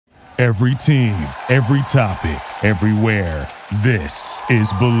Every team, every topic, everywhere. This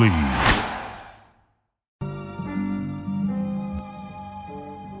is Believe.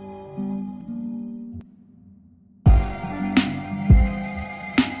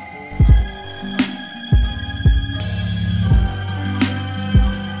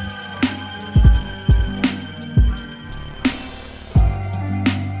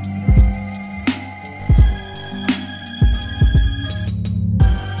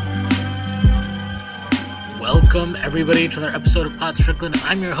 Welcome, everybody, to another episode of Pod Strickland.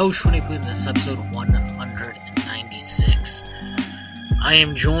 I'm your host, Shwani Poon. This is episode 196. I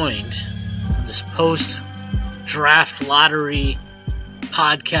am joined on this post-draft lottery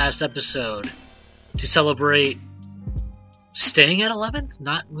podcast episode to celebrate staying at 11th,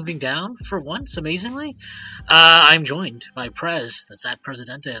 not moving down for once, amazingly. I'm joined by Prez, that's at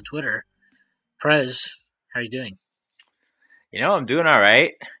Presidente on Twitter. Prez, how are you doing? You know, I'm doing all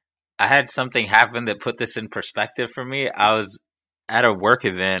right. I had something happen that put this in perspective for me. I was at a work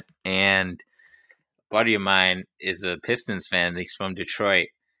event, and a buddy of mine is a Pistons fan. He's from Detroit.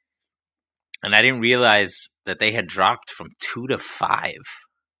 And I didn't realize that they had dropped from 2 to 5.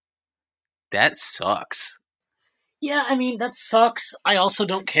 That sucks. Yeah, I mean, that sucks. I also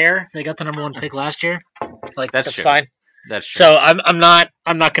don't care. They got the number 1 pick last year. Like, that's fine. That's true. So I'm not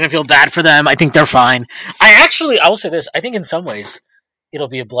going to feel bad for them. I think they're fine. I will say this. I think in some ways it'll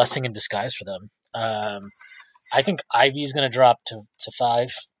be a blessing in disguise for them. I think Ivy's going to drop to 5.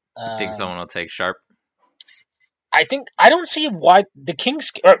 I think someone will take Sharp. I don't see why the Kings.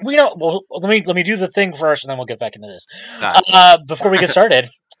 Let me do the thing first, and then we'll get back into this. Before we get started,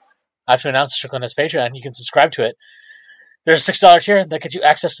 I have to announce Strickland has Patreon. You can subscribe to it. There's a $6 tier that gets you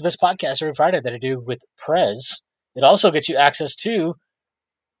access to this podcast every Friday that I do with Prez. It also gets you access to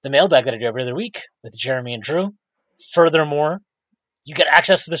the mailbag that I do every other week with Jeremy and Drew. Furthermore, you get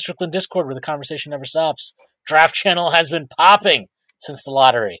access to the Strickland Discord where the conversation never stops. Draft Channel has been popping since the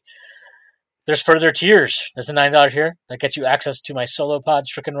lottery. There's further tiers. There's a $9 tier that gets you access to my solo pod,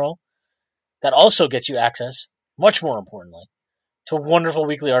 Strickland Roll. That also gets you access, much more importantly, to wonderful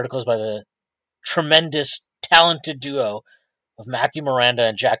weekly articles by the tremendous, talented duo of Matthew Miranda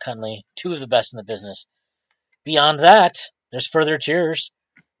and Jack Huntley, 2 of the best in the business. Beyond that, there's further tiers.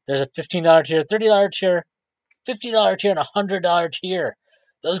 There's a $15 tier, $30 tier, $50 tier, and a $100 tier.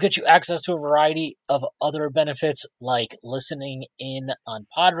 Those get you access to a variety of other benefits like listening in on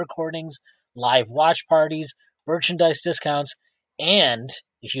pod recordings, live watch parties, merchandise discounts, and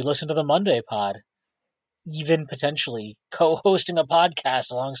if you listen to the Monday pod, even potentially co-hosting a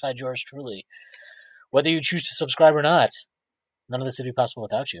podcast alongside yours truly. Whether you choose to subscribe or not, none of this would be possible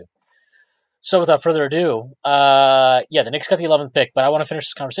without you. So without further ado, the Knicks got the 11th pick, but I want to finish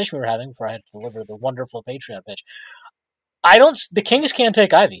this conversation we were having before I had to deliver the wonderful Patreon pitch. The Kings can't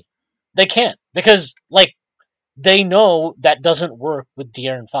take Ivy. They can't, because, they know that doesn't work with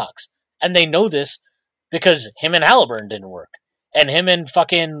De'Aaron Fox. And they know this because him and Halliburton didn't work. And him and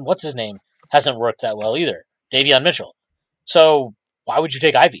fucking, what's-his-name, hasn't worked that well either. Davion Mitchell. So, why would you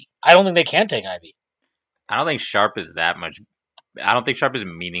take Ivy? I don't think they can take Ivy. I don't think Sharp is that much. I don't think Sharp is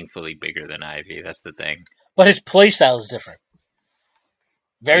meaningfully bigger than Ivy. That's the thing. But his play style is different.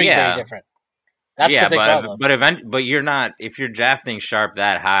 Very different. That's the big problem. But you're not. If you're drafting Sharp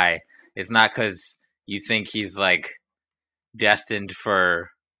that high, it's not because you think he's destined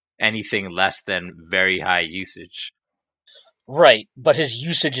for anything less than very high usage. Right, but his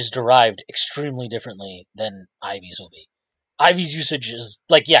usage is derived extremely differently than Ivy's will be. Ivy's usage is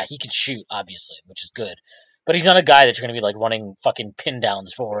he can shoot, obviously, which is good. But he's not a guy that you're going to be running fucking pin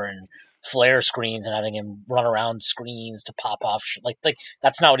downs for and flare screens and having him run around screens to pop off.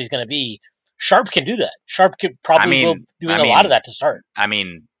 That's not what he's going to be. Sharp can do that. Sharp could probably will doing a lot of that to start. I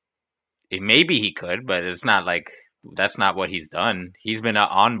mean, maybe he could, but it's not that's not what he's done. He's been an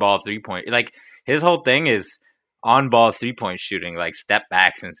on-ball three-point. His whole thing is on-ball three-point shooting, step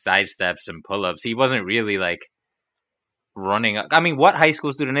backs and side steps and pull-ups. He wasn't really running. I mean, what high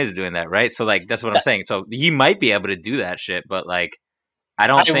school student is doing that, right? So that's what I'm saying. So he might be able to do that shit, but I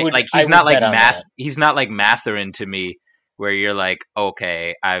don't think he's not math. He's not like Matherin to me, where you're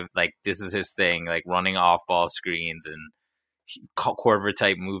okay, this is his thing, running off ball screens and Corver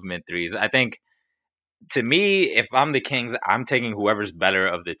type movement threes. I think to me, if I'm the Kings, I'm taking whoever's better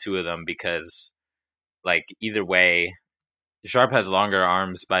of the two of them because either way, Sharp has longer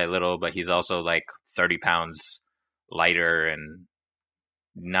arms by a little, but he's also 30 pounds lighter and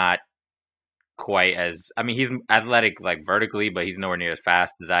not quite as, he's athletic vertically, but he's nowhere near as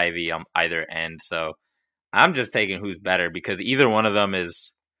fast as Ivy on either end. So I'm just taking who's better because either one of them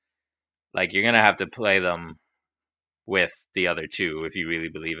is you're going to have to play them with the other two if you really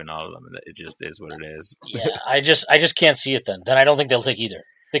believe in all of them. It just is what it is. Yeah, I just can't see it then. Then I don't think they'll take either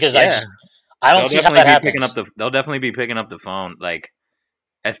because I don't They'll see how that happens. They'll definitely be picking up the phone, like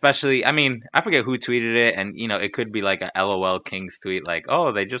especially. I mean, I forget who tweeted it, and it could be like a LOL Kings tweet, like,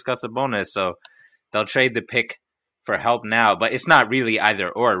 "Oh, they just got the bonus, so they'll trade the pick for help now." But it's not really either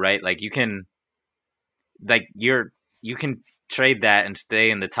or, right? Like you can trade that and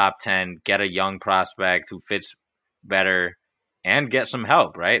stay in the top 10, get a young prospect who fits better, and get some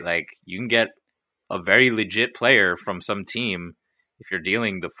help, right? Like you can get a very legit player from some team if you're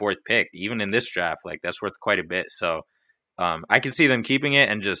dealing the 4th pick, even in this draft. Like that's worth quite a bit. So I can see them keeping it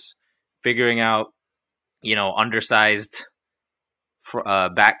and just figuring out, undersized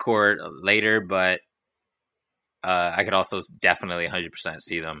backcourt later. But I could also definitely 100%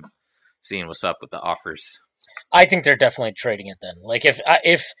 see them seeing what's up with the offers. I think they're definitely trading it then. Like if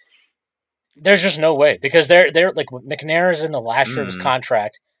there's just no way because they're like McNair's in the last year of his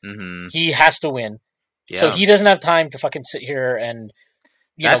contract. Mm-hmm. He has to win, so he doesn't have time to fucking sit here and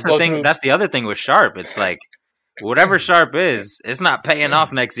that's the thing. That's the other thing with Sharp. It's like whatever Sharp is, it's not paying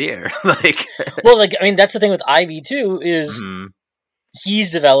off next year. That's the thing with Ivy too is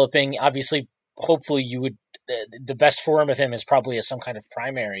he's developing. Obviously, hopefully, you would. The best form of him is probably as some kind of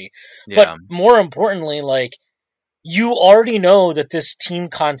primary. Yeah. But more importantly, like, you already know that this team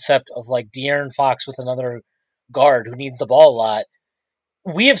concept of, like, De'Aaron Fox with another guard who needs the ball a lot,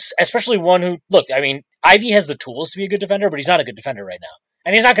 we have, especially one who, look, I mean, Ivy has the tools to be a good defender, but he's not a good defender right now.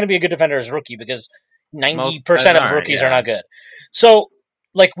 And he's not going to be a good defender as a rookie because 90% of rookies are not good. So,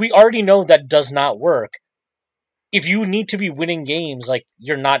 like, we already know that does not work. If you need to be winning games, like,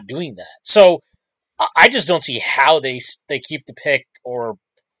 you're not doing that. So, I just don't see how they keep the pick, or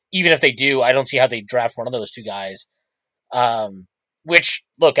even if they do, I don't see how they draft one of those two guys. Which,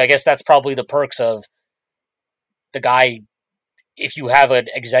 look, I guess that's probably the perks of the guy. If you have an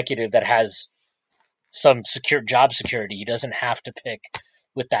executive that has some secure job security, he doesn't have to pick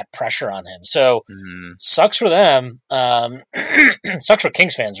with that pressure on him. So, sucks for them. Sucks for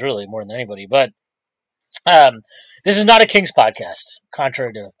Kings fans, really, more than anybody. But this is not a Kings podcast,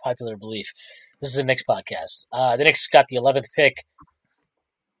 contrary to popular belief. This is a Knicks podcast. The Knicks got the 11th pick.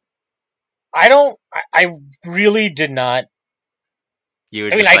 I really did not. You were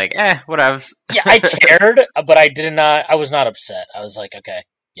whatever. Yeah, I cared, but I was not upset. I was like, okay,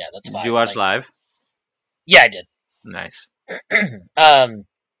 yeah, that's fine. Did you watch live? Yeah, I did. Nice.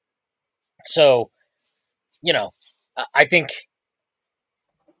 So, I think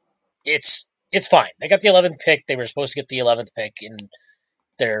it's fine. They got the 11th pick. They were supposed to get the 11th pick in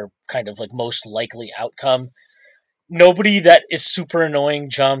their kind of like most likely outcome. Nobody that is super annoying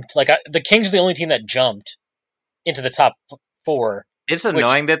jumped. Like the Kings are the only team that jumped into the top 4. It's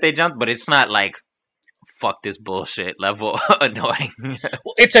annoying that they jumped, but it's not like fuck this bullshit level annoying.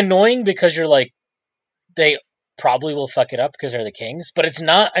 Well, it's annoying because you're like, they probably will fuck it up because they're the Kings, but it's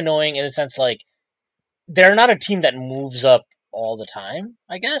not annoying in the sense like they're not a team that moves up all the time,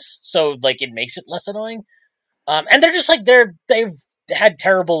 I guess. So like it makes it less annoying. And they're just like they've had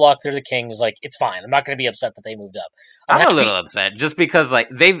terrible luck. They're the Kings. Like it's fine. I'm not going to be upset that they moved up. I'm a little upset just because like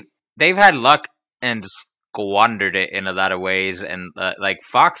they've had luck and squandered it in a lot of ways. And like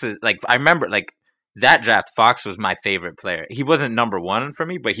Fox is like I remember like that draft. Fox was my favorite player. He wasn't number 1 for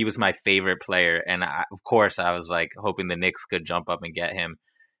me, but he was my favorite player. And of course, I was like hoping the Knicks could jump up and get him.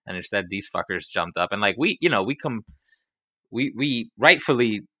 And instead, these fuckers jumped up. And like we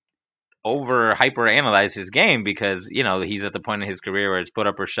rightfully over hyper analyze his game because he's at the point in his career where it's put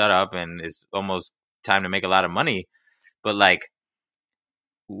up or shut up and it's almost time to make a lot of money. But like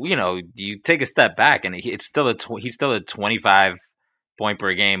you take a step back and he's still a 25 point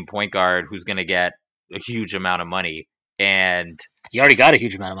per game point guard who's going to get a huge amount of money. And he already got a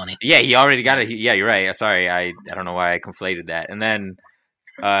huge amount of money. Yeah, he already got it. Yeah, you're right. Sorry, I don't know why I conflated that. And then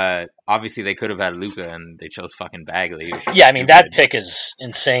obviously they could have had Luka and they chose fucking Bagley. Yeah, I mean that pick is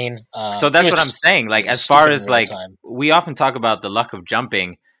insane. So that's what I'm saying. Like as far as like we often talk about the luck of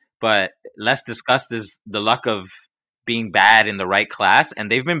jumping, but let's discuss the luck of being bad in the right class, and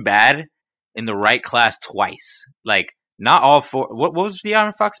they've been bad in the right class twice. Like not all 4. What was the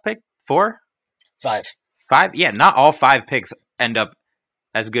De'Aaron Fox pick? 4? 5. 5? Yeah, not all 5 picks end up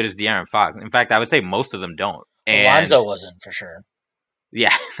as good as De'Aaron Fox. In fact, I would say most of them don't. And Lonzo wasn't for sure.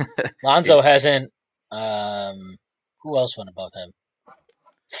 Yeah. Lonzo hasn't. Who else went above him?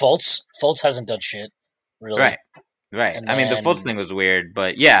 Fultz. Fultz hasn't done shit, really. Right. And I mean, the Fultz thing was weird,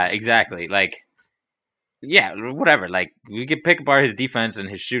 but yeah, exactly. Like, yeah, whatever. Like, we could pick apart his defense and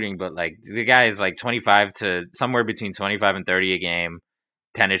his shooting, but like, the guy is like 25 to somewhere between 25 and 30 a game,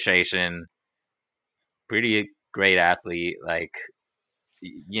 penetration, pretty great athlete. Like,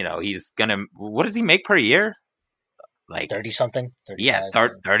 he's gonna. What does he make per year? Like 30 something, 35. Yeah,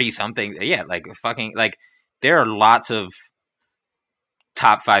 30 something. Yeah, like fucking like there are lots of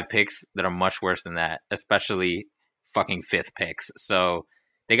top 5 picks that are much worse than that, especially fucking 5th picks. So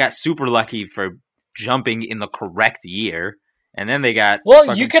they got super lucky for jumping in the correct year, and then they got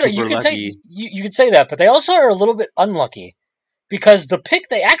you could say that, but they also are a little bit unlucky because the pick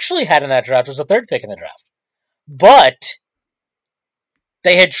they actually had in that draft was the 3rd pick in the draft, but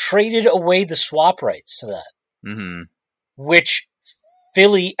they had traded away the swap rights to that, which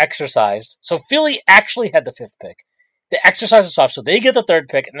Philly exercised. So Philly actually had the 5th pick. They exercised the swap, so they get the 3rd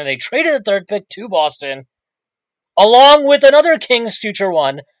pick, and then they traded the 3rd pick to Boston, along with another Kings future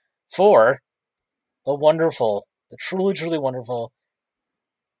one, for the truly, truly wonderful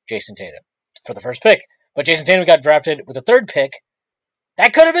Jason Tatum for the 1st pick. But Jason Tatum got drafted with the 3rd pick.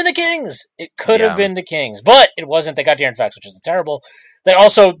 That could have been the Kings. It could have been the Kings, but it wasn't. They got De'Aaron Fox, which is terrible. They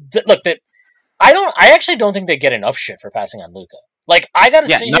also I actually don't think they get enough shit for passing on Luka. Like, I gotta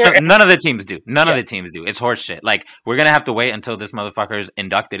see none of the teams do. None of the teams do. It's horse shit. Like, we're gonna have to wait until this motherfucker is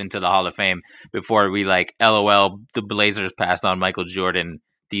inducted into the Hall of Fame before we LOL. The Blazers passed on Michael Jordan.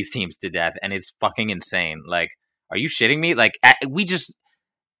 These teams to death, and it's fucking insane. Like, are you shitting me? Like,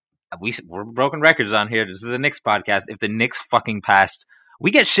 we're broken records on here. This is a Knicks podcast. If the Knicks fucking passed,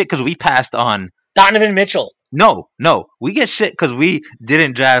 we get shit because we passed on Donovan Mitchell. No, we get shit because we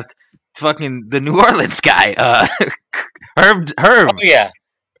didn't draft fucking the New Orleans guy, Herb. Oh yeah,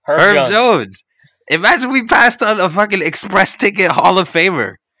 Herb Jones. Imagine we passed on a fucking express ticket Hall of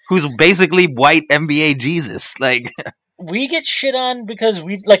Famer who's basically white NBA Jesus. Like, we get shit on because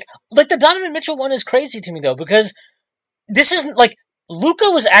we like the Donovan Mitchell one is crazy to me though, because this isn't like Luka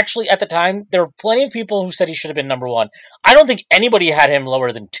was actually at the time. There were plenty of people who said he should have been number 1. I don't think anybody had him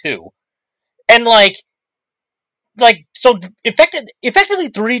lower than 2, and so effectively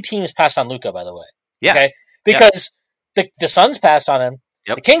 3 teams passed on Luka, by the way. Yeah. Okay? Because the Suns passed on him,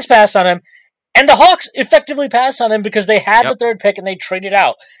 Yep. the Kings passed on him, and the Hawks effectively passed on him because they had the 3rd pick and they traded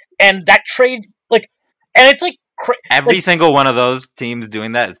out. And that trade, and it's every single one of those teams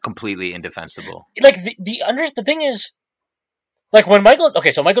doing that is completely indefensible. Like, the thing is, like, when Michael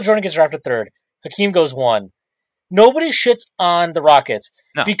Jordan gets drafted 3rd, Hakeem goes 1. Nobody shits on the Rockets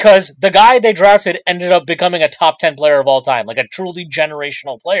because the guy they drafted ended up becoming a top 10 player of all time, like a truly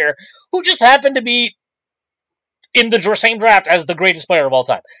generational player who just happened to be in the same draft as the greatest player of all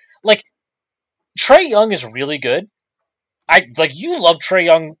time. Like, Trae Young is really good. You love Trae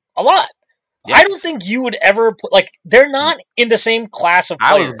Young a lot. Yes. I don't think you would ever put, they're not in the same class of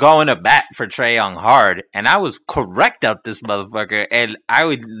players. I was going to bat for Trae Young hard, and I was correct up this motherfucker, and I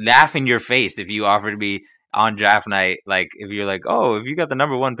would laugh in your face if you offered me on draft night, like, if you're like, oh, if you got the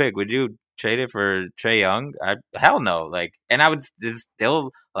number 1 pick, would you trade it for Trae Young? Hell no. Like, and it's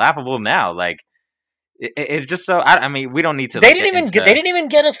still laughable now. Like, it's just so, I mean, we don't need to. They didn't even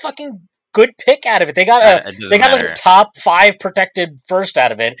get a fucking good pick out of it. They got a top 5 protected first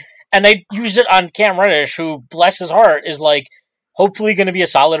out of it, and they used it on Cam Reddish, who, bless his heart, is hopefully going to be a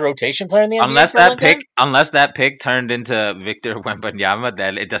solid rotation player in the NBA. Unless that pick turned into Victor Wembanyama,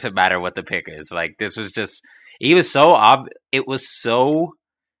 then it doesn't matter what the pick is. Like, this was just, it was so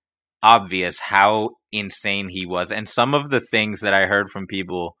obvious how insane he was. And some of the things that I heard from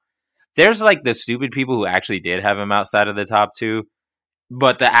people, there's the stupid people who actually did have him outside of the top 2,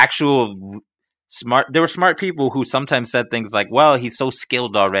 but the actual there were smart people who sometimes said things like, well, he's so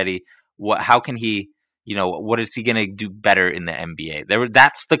skilled already. How can he, what is he going to do better in the NBA?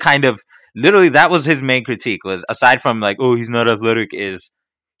 That's the kind of, literally, that was his main critique, was, aside from oh, he's not athletic, is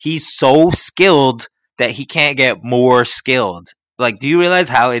he's so skilled that he can't get more skilled. Like, do you realize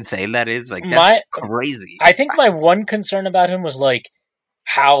how insane that is? Like, that's crazy. I think my one concern about him was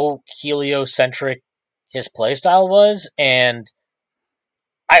how heliocentric his play style was, and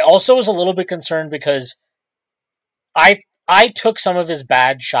I also was a little bit concerned because I took some of his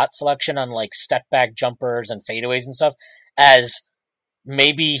bad shot selection on step back jumpers and fadeaways and stuff as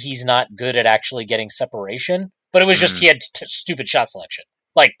maybe he's not good at actually getting separation, but it was just he had stupid shot selection.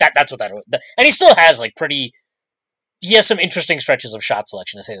 That's what that was. And he still has he has some interesting stretches of shot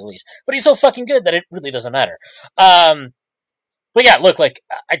selection, to say the least, but he's so fucking good that it really doesn't matter. But yeah, look,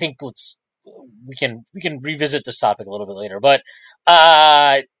 I think we can revisit this topic a little bit later, but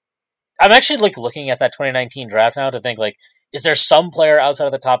I'm actually looking at that 2019 draft now to think is there some player outside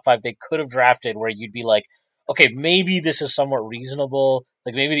of the top 5 they could have drafted where you'd be okay, maybe this is somewhat reasonable,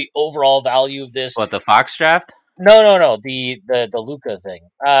 maybe the overall value of this. What, the Fox draft? No, the Luka thing.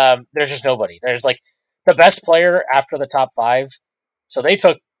 There's just nobody. There's the best player after the top 5. So they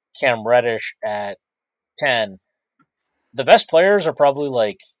took Cam Reddish at 10, the best players are probably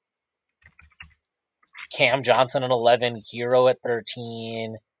like Cam Johnson at 11, Hero at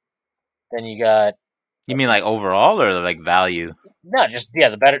 13. Then you got. You mean like overall or like value? Just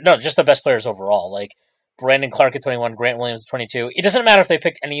the best players overall. Like Brandon Clark at 21, Grant Williams at 22. It doesn't matter if they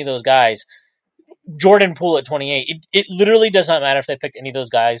picked any of those guys. Jordan Poole at 28. It literally does not matter if they picked any of those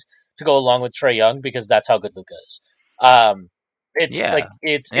guys to go along with Trae Young because that's how good Luka is.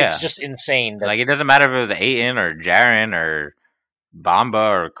 It's just insane. Like it doesn't matter if it was Ayton or Jaren or Bamba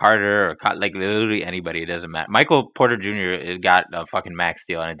or Carter or like literally anybody. It doesn't matter. Michael Porter Jr. got a fucking max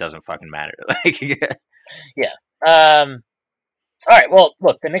deal and it doesn't fucking matter. Like yeah. All right. Well,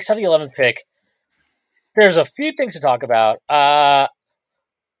 look, the Knicks have the 11th pick. There's a few things to talk about.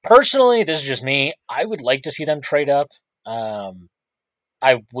 Personally, this is just me. I would like to see them trade up. I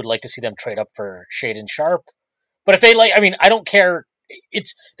would like to see them trade up for Shaedon Sharpe. But if they I don't care.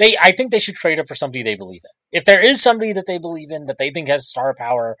 I think they should trade up for somebody they believe in. If there is somebody that they believe in that they think has star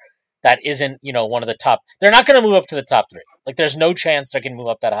power that isn't, one of the top, they're not going to move up to the top 3. Like, there's no chance they can move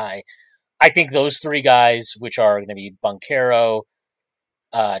up that high. I think those 3 guys, which are going to be Banchero,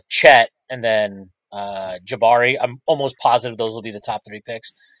 Chet, and then Jabari, I'm almost positive those will be the top 3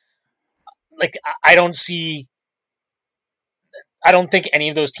 picks. Like, I don't think any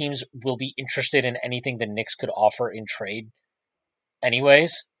of those teams will be interested in anything the Knicks could offer in trade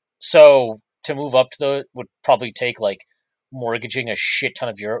anyways. So to move up to would probably take like mortgaging a shit ton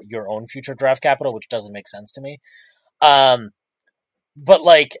of your own future draft capital, which doesn't make sense to me. But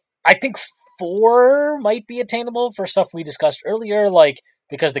like, I think 4 might be attainable for stuff we discussed earlier, like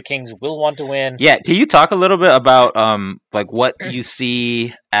because the Kings will want to win. Yeah, can you talk a little bit about like what you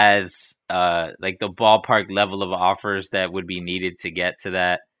see as like the ballpark level of offers that would be needed to get to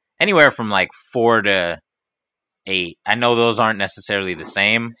that? Anywhere from like 4 to 8. I know those aren't necessarily the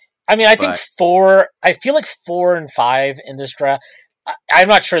same. I mean, I think 4. I feel like 4 and 5 in this draft. I'm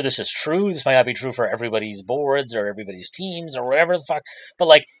not sure this is true. This might not be true for everybody's boards or everybody's teams or whatever the fuck. But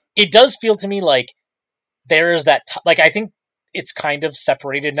like, it does feel to me like there is that. Like, I think it's kind of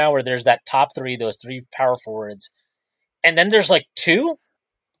separated now, where there's that top 3, those 3 power forwards, and then there's like 2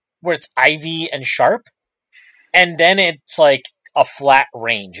 where it's Ivy and Sharp, and then it's like a flat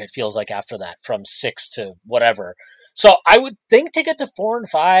range. It feels like after that, from 6 to whatever. So I would think to get to 4 and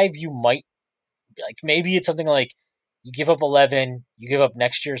 5, you might like maybe it's something like you give up 11, you give up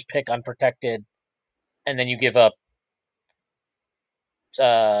next year's pick unprotected, and then you give up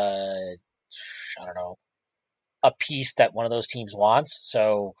I don't know, a piece that one of those teams wants.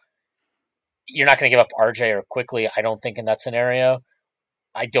 So you're not going to give up RJ or quickly, I don't think, in that scenario.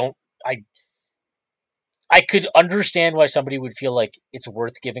 I could understand why somebody would feel like it's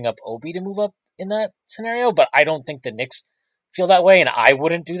worth giving up Obi to move up in that scenario, but I don't think the Knicks feel that way, and I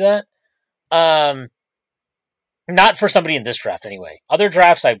wouldn't do that. Not for somebody in this draft, anyway. Other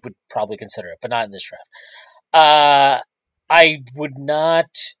drafts, I would probably consider it, but not in this draft. I would not.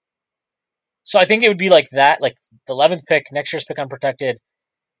 So I think it would be like that, like the 11th pick, next year's pick unprotected,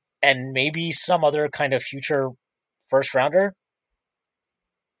 and maybe some other kind of future first rounder.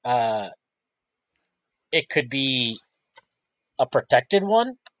 It could be a protected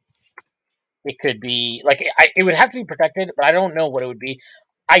one. It could be like it would have to be protected, but I don't know what it would be.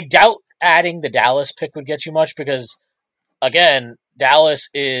 I doubt adding the Dallas pick would get you much because, again, Dallas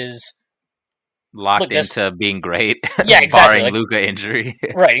is locked into being great. Yeah, exactly. Barring Luka injury.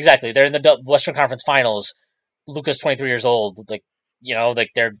 Right, exactly. They're in the Western Conference Finals. Luka's 23 years old. Like,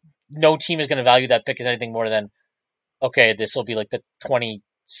 no team is going to value that pick as anything more than, okay, this will be like the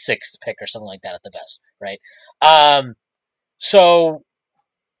 26th pick or something like that at the best, right? So,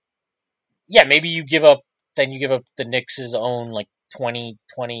 yeah, maybe you give up the Knicks' own like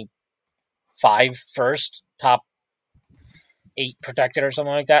 2025 first, top 8 protected or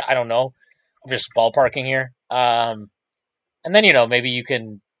something like that. I don't know. I'm just ballparking here. And then, maybe you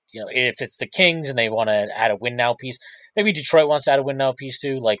can, if it's the Kings and they want to add a win now piece, maybe Detroit wants to add a win now piece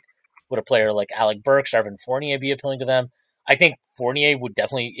too. Like, would a player like Alec Burks or Evan Fournier be appealing to them? I think Fournier would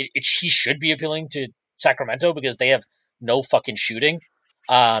definitely, he should be appealing to Sacramento because they have no fucking shooting.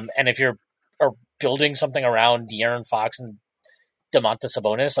 And if you're building something around De'Aaron Fox and Domantas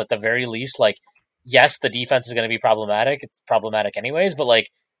Sabonis, at the very least, like, yes, the defense is going to be problematic. It's problematic anyways, but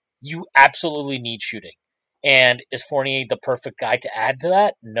like, you absolutely need shooting. And is Fournier the perfect guy to add to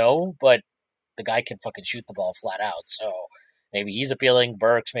that? No, but the guy can fucking shoot the ball flat out. So maybe he's appealing.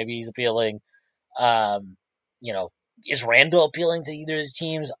 Burks, maybe he's appealing. Is Randall appealing to either of his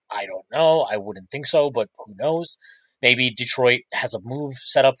teams? I don't know. I wouldn't think so, but who knows? Maybe Detroit has a move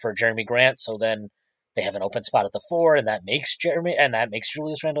set up for Jeremy Grant, so then they have an open spot at the 4, and that makes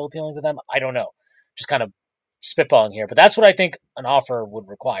Julius Randle appealing to them. I don't know. just kind of spitballing here, but that's what I think an offer would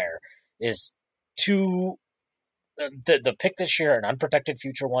require is the pick this year, an unprotected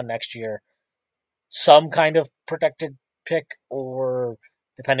future one next year, some kind of protected pick, or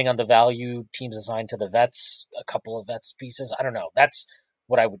depending on the value, teams assigned to the vets, a couple of vets pieces. I don't know. That's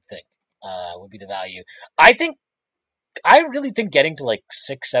what I would think would be the value. I really think getting to like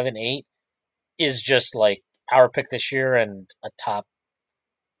 6, 7, 8 is just like our pick this year and a top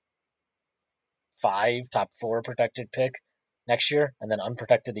 5, top 4 protected pick next year, and then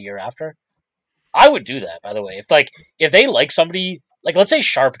unprotected the year after. I would do that, by the way. If they like somebody, like let's say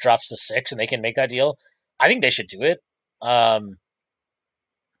Sharp drops to 6 and they can make that deal, I think they should do it.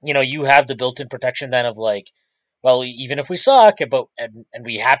 You have the built-in protection then of like, well, even if we suck, and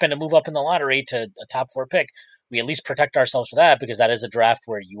we happen to move up in the lottery to a top 4 pick, we at least protect ourselves for that because that is a draft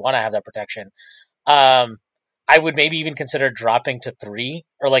where you want to have that protection. I would maybe even consider dropping to 3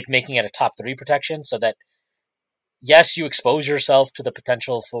 or like making it a top 3 protection so that, yes, you expose yourself to the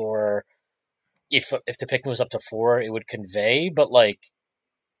potential for if the pick moves up to 4, it would convey, but I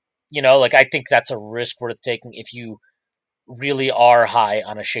think that's a risk worth taking if you really are high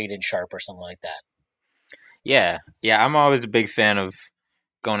on a shaded Sharp or something like that. Yeah. I'm always a big fan of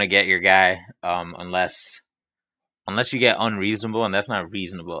going to get your guy, unless you get unreasonable, and that's not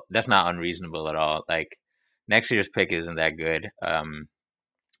reasonable. That's not unreasonable at all. Like next year's pick isn't that good.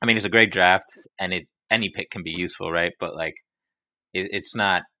 It's a great draft, and any pick can be useful, right? But like, it's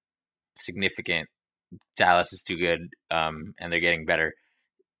not significant. Dallas is too good, and they're getting better.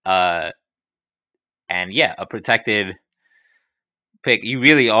 A protected pick.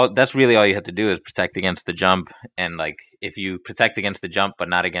 That's really all you have to do is protect against the jump. And like, if you protect against the jump, but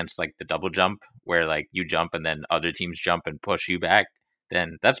not against like the double jump, where like you jump and then other teams jump and push you back,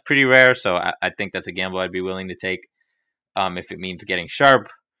 then that's pretty rare. So I think that's a gamble I'd be willing to take. If it means getting Sharp,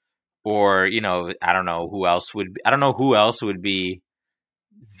 or I don't know who else would be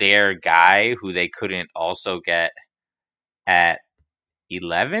their guy who they couldn't also get at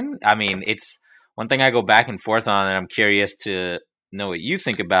 11. It's one thing I go back and forth on, and I'm curious to know what you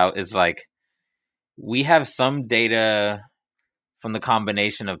think about is like, we have some data from the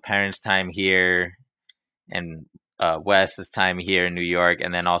combination of Parents' time here and Wes's time here in New York,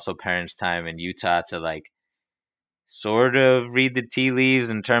 and then also Parents' time in Utah to like sort of read the tea leaves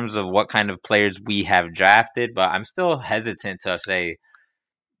in terms of what kind of players we have drafted. But I'm still hesitant to say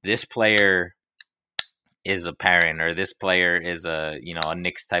this player is a Parent or this player is a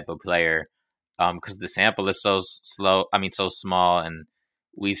Knicks type of player, because the sample is so small, and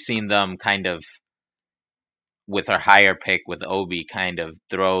we've seen them kind of with our higher pick with Obi kind of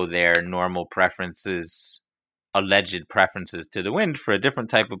throw their normal alleged preferences to the wind for a different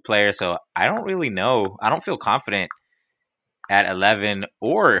type of player. So I don't really know. I don't feel confident at 11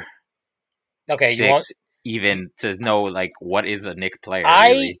 or 6 even to know like what is a Knick player.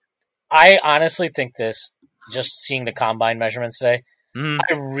 Really. I honestly think this, just seeing the combine measurements today,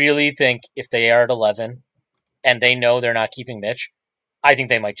 I really think if they are at 11 and they know they're not keeping Mitch, I think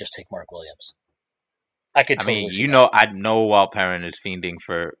they might just take Mark Williams. I could totally see that. I know Walt Perrin is fiending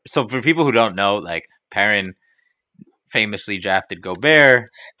for... So for people who don't know, like, Perrin famously drafted Gobert.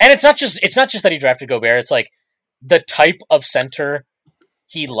 And it's not just that he drafted Gobert, it's like the type of center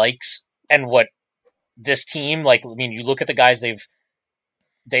he likes and what this team, you look at the guys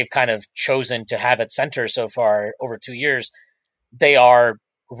they've kind of chosen to have at center so far over 2 years, they are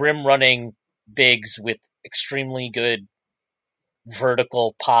rim running bigs with extremely good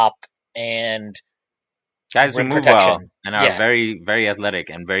vertical pop and guys who move well and are very, very athletic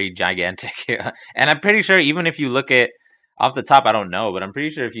and very gigantic. And I'm pretty sure even if you look at off the top, I don't know, but I'm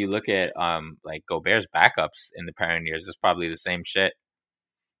pretty sure if you look at like Gobert's backups in the Perrin years, it's probably the same shit.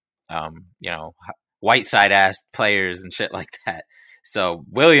 White side ass players and shit like that. So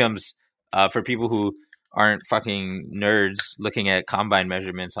Williams, for people who aren't fucking nerds looking at combine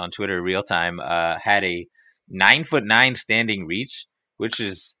measurements on Twitter real time, had a 9'9" standing reach, which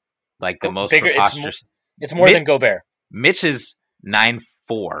is like the most preposterous. It's more than Gobert. Mitch is 9'4".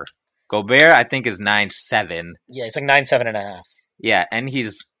 Gobert, I think, is 9'7". Yeah, it's like 9'7.5". Yeah, and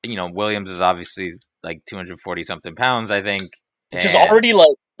he's Williams is obviously like 240 something pounds, I think. Which is already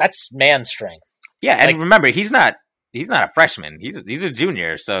that's man strength. Yeah, and remember, he's not a freshman. He's a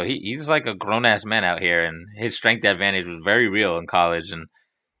junior, so he's like a grown ass man out here, and his strength advantage was very real in college. And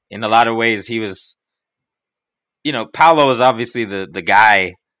in a lot of ways, he was, Paolo was obviously the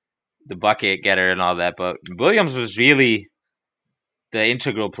guy, the bucket getter and all that, but Williams was really the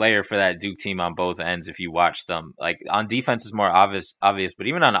integral player for that Duke team on both ends. If you watch them, like on defense is more obvious, but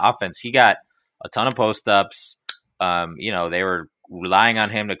even on offense, he got a ton of post ups. They were relying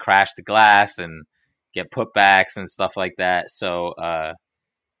on him to crash the glass, and get putbacks and stuff like that. So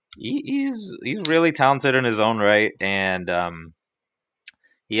he's really talented in his own right, and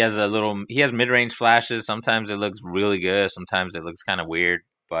he has mid-range flashes. Sometimes it looks really good. Sometimes it looks kind of weird.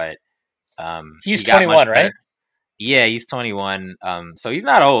 But he's 21, right? Yeah, he's 21. So he's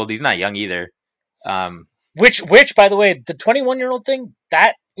not old. He's not young either. Which, by the way, the 21-year-old thing,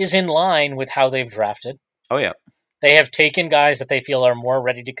 that is in line with how they've drafted. Oh yeah, they have taken guys that they feel are more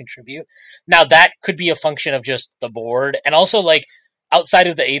ready to contribute. Now that could be a function of just the board, and also like outside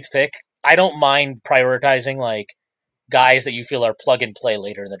of the 8th pick, I don't mind prioritizing like guys that you feel are plug and play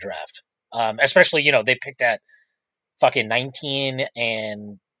later in the draft. Especially, they picked at fucking 19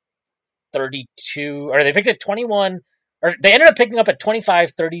 and 32, or they picked at 21, or they ended up picking up at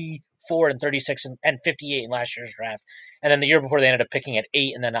 25, 34, and 36, and 58 in last year's draft. And then the year before, they ended up picking at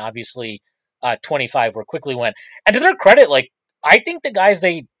 8, and then obviously 25 where quickly went. And to their credit, like, I think the guys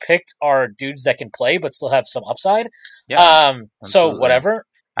they picked are dudes that can play but still have some upside. Yeah, so whatever.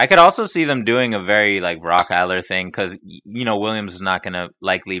 I could also see them doing a very like Brock Eiler thing because Williams is not going to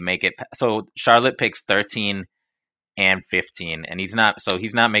likely make it. So Charlotte picks 13 and 15, and he's not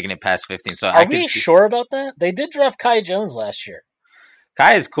making it past 15. So are we sure about that? They did draft Kai Jones last year.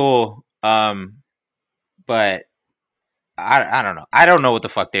 Kai is cool, but I don't know. I don't know what the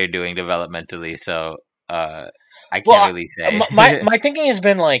fuck they're doing developmentally, so I can't really say. My thinking has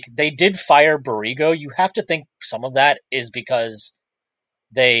been like they did fire Borrego. You have to think some of that is because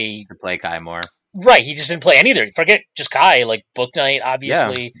they play Kai more. Right, he just didn't play any of them. Forget just Kai, like Book Knight,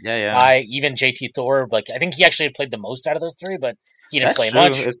 obviously. Yeah. Even JT Thor, like I think he actually played the most out of those three, but he didn't play true.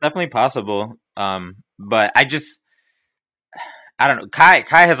 much. It's definitely possible. But I don't know. Kai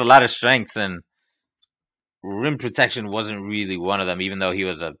has a lot of strengths, and rim protection wasn't really one of them, even though he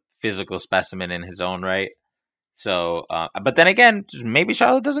was a physical specimen in his own right. So, but then again, maybe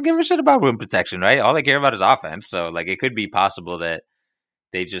Charlotte doesn't give a shit about rim protection, right? All they care about is offense. So, like, it could be possible that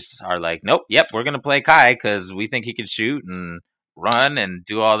they just are like, nope, we're going to play Kai because we think he can shoot and run and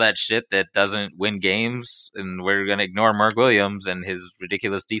do all that shit that doesn't win games, and we're going to ignore Mark Williams and his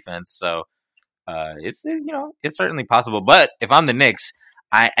ridiculous defense. So it's certainly possible. But if I'm the Knicks,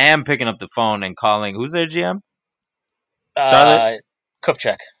 I am picking up the phone and calling. Who's their GM? Charlotte?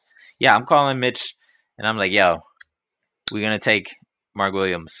 Kupchak. Yeah, I'm calling Mitch, and I'm like, yo, we're going to take Mark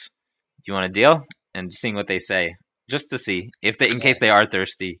Williams. Do you want a deal? And seeing what they say. Just to see in case they are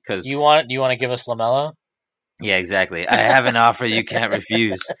thirsty. Cause you want to give us LaMelo? Yeah, exactly. I have an offer you can't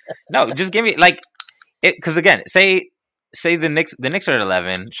refuse. No, just give me because again, say the Knicks are at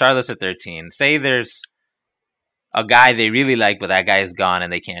 11, Charlotte's at 13. Say there's a guy they really like, but that guy is gone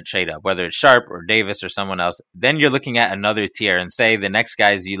and they can't trade up, whether it's Sharp or Davis or someone else. Then you're looking at another tier, and say the next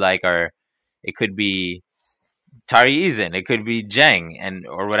guys you like it could be Tari Eason, it could be Jeng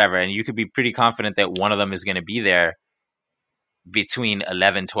or whatever, and you could be pretty confident that one of them is going to be there between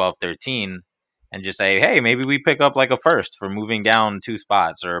 11, 12, 13, and just say, hey, maybe we pick up like a first for moving down 2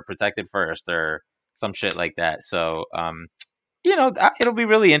 spots, or a protected first, or some shit like that. So, it'll be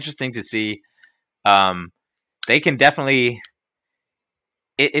really interesting to see. They can definitely.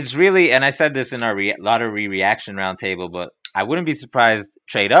 It's really, and I said this in our lottery reaction roundtable, but I wouldn't be surprised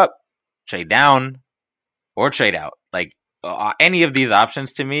trade up, trade down, or trade out. Like any of these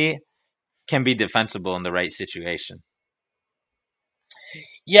options to me can be defensible in the right situation.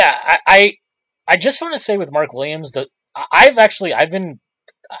 Yeah, I just want to say with Mark Williams that I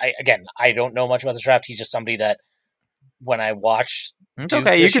don't know much about this draft. He's just somebody that when I watched, it's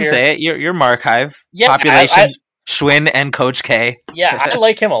okay, you can say it. You're Markive. Yeah, population, Schwinn, and Coach K. Yeah, I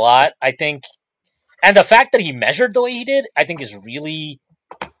like him a lot. I think, and the fact that he measured the way he did, I think is really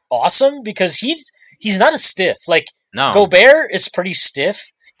awesome because he's not a stiff. Like Gobert is pretty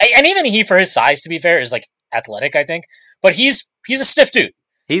stiff, and even he, for his size, to be fair, is like athletic. I think, but he's a stiff dude.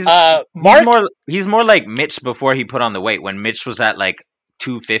 He's more like Mitch before he put on the weight. When Mitch was at like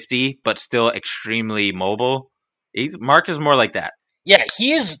 250, but still extremely mobile. Mark is more like that. Yeah,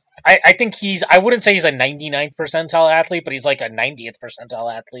 I think I wouldn't say he's a 99th percentile athlete, but he's like a 90th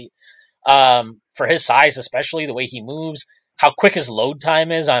percentile athlete. For his size, especially the way he moves, how quick his load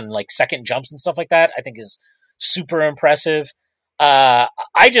time is on like second jumps and stuff like that, I think is super impressive. I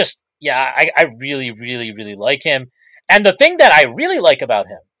really, really, really like him. And the thing that I really like about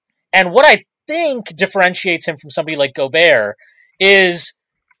him, and what I think differentiates him from somebody like Gobert, is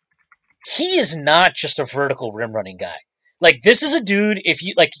he is not just a vertical rim running guy. Like, this is a dude,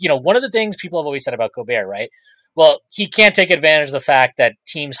 one of the things people have always said about Gobert, right? Well, he can't take advantage of the fact that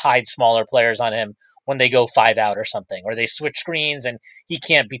teams hide smaller players on him when they go 5 out or something, or they switch screens and he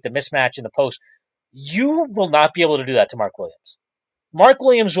can't beat the mismatch in the post. You will not be able to do that to Mark Williams. Mark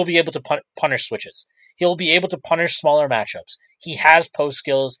Williams will be able to punish switches. he'll be able to punish smaller matchups. He has post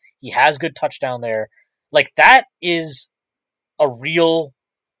skills. He has good touchdown there. Like, that is a real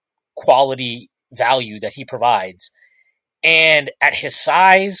quality value that he provides. And at his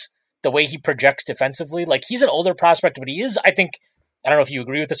size, the way he projects defensively, like, he's an older prospect, but he is, I think, I don't know if you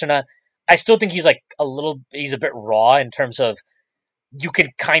agree with this or not, I still think he's like he's a bit raw in terms of you can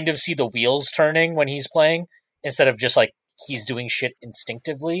kind of see the wheels turning when he's playing instead of just like he's doing shit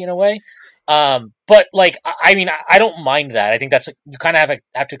instinctively in a way. But like, I mean, I don't mind that. I think that's, you kind of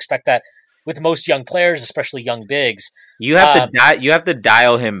have to expect that with most young players, especially young bigs. You have to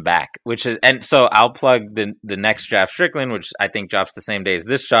dial him back, which is, and so I'll plug the next draft, Strickland, which I think drops the same day as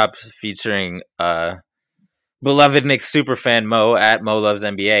this drops, featuring beloved Knicks superfan Mo at Mo Loves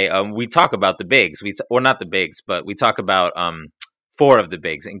NBA. We talk about the bigs, or not the bigs, but we talk about four of the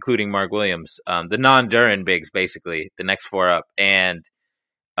bigs, including Mark Williams, the non-Duran bigs, basically the next four up, and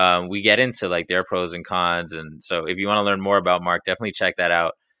we get into like their pros and cons. And so if you want to learn more about Mark, definitely check that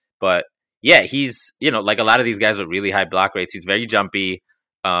out. But yeah, he's, like a lot of these guys with really high block rates. He's very jumpy.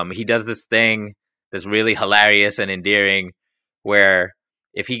 He does this thing that's really hilarious and endearing where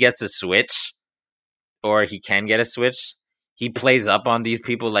if he gets a switch, or he can get a switch, he plays up on these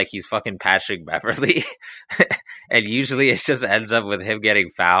people like he's fucking Patrick Beverly. And usually it just ends up with him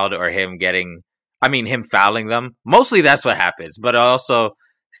getting fouled or him fouling them. Mostly that's what happens. But also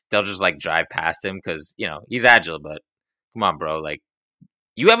they'll just like drive past him because, he's agile. But come on, bro. Like,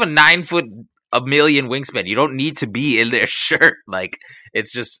 you have a 9 foot, a million wingspan. You don't need to be in their shirt. Like,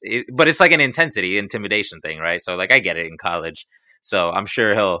 it's just, but it's like an intimidation thing, right? So like, I get it in college. So I'm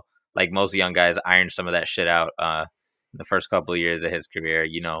sure he'll, like most young guys, iron some of that shit out in the first couple of years of his career.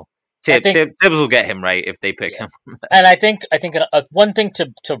 Tibbs will get him right if they pick him. And I think one thing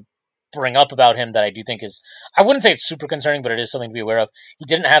to bring up about him that I do think is, I wouldn't say it's super concerning, but it is something to be aware of. He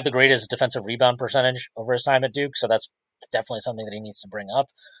didn't have the greatest defensive rebound percentage over his time at Duke, so that's definitely something that he needs to bring up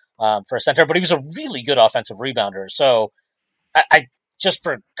for a center. But he was a really good offensive rebounder. So I just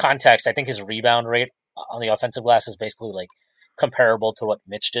for context, I think his rebound rate on the offensive glass is basically like comparable to what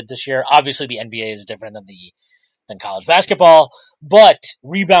Mitch did this year. Obviously, the NBA is different than college basketball, but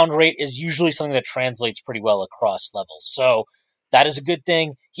rebound rate is usually something that translates pretty well across levels. So that is a good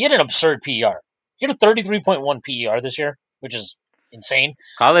thing. He had an absurd PER. He had a 33.1 PER this year, which is insane.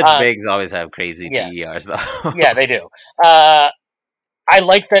 College bigs always have crazy PERs, though. Yeah, they do. I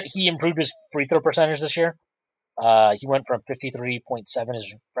like that he improved his free throw percentage this year. He went from 53.7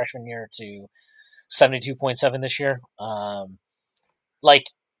 his freshman year to 72.7 this year. Like,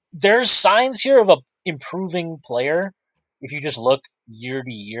 there's signs here of a improving player if you just look year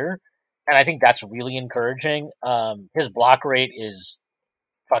to year, and I think that's really encouraging. His block rate is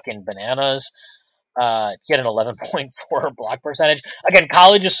fucking bananas. He had an 11.4 block percentage. Again,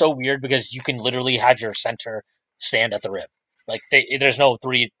 college is so weird because you can literally have your center stand at the rim. Like, there's no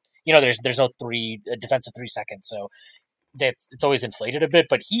three, there's no defensive 3 seconds, so it's always inflated a bit,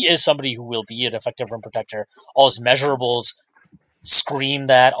 but he is somebody who will be an effective rim protector. All his measurables scream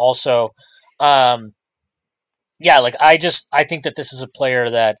that also. Like, I think that this is a player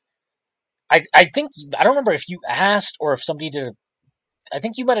that I think, I don't remember if you asked or if somebody did I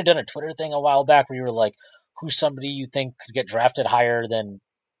think you might have done a Twitter thing a while back where you were like, who's somebody you think could get drafted higher than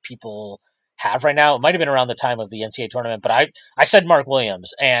people have right now? It might have been around the time of the NCAA tournament, but I said Mark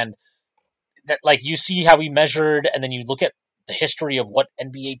Williams, and that, like, you see how he measured, and then you look at the history of what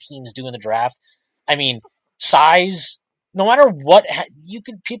NBA teams do in the draft. I mean, size, no matter what,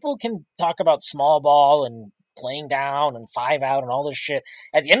 people can talk about small ball and playing down and 5 out and all this shit.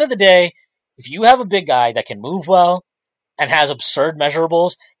 At the end of the day, if you have a big guy that can move well and has absurd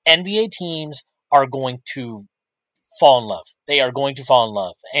measurables, NBA teams are going to fall in love. They are going to fall in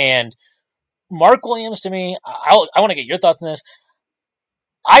love. And Mark Williams, to me, I want to get your thoughts on this.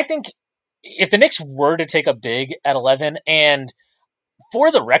 I think if the Knicks were to take a big at 11, and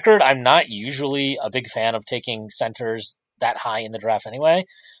for the record, I'm not usually a big fan of taking centers that high in the draft anyway.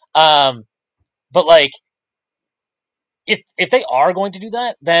 But like, if they are going to do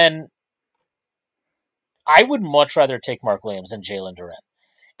that, then I would much rather take Mark Williams than Jalen Duren.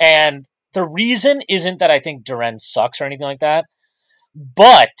 And the reason isn't that I think Duren sucks or anything like that,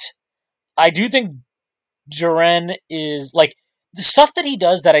 but I do think Duren is, like, the stuff that he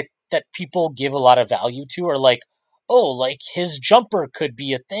does that people give a lot of value to are like, oh, like, his jumper could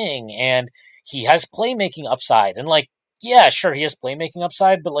be a thing, and he has playmaking upside. And, like, yeah, sure, he has playmaking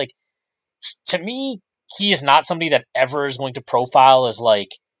upside, but, like, to me, he is not somebody that ever is going to profile as, like,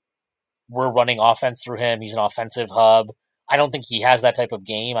 we're running offense through him. He's an offensive hub. I don't think he has that type of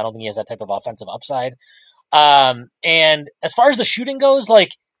game. I don't think he has that type of offensive upside. And as far as the shooting goes,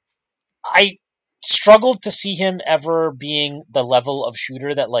 like, struggled to see him ever being the level of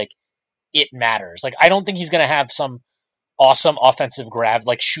shooter that like it matters. Like I don't think he's going to have some awesome offensive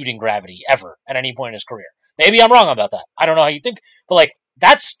shooting gravity ever at any point in his career. Maybe I'm wrong about that. I don't know how you think, but like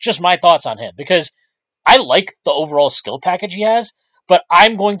that's just my thoughts on him because I like the overall skill package he has, but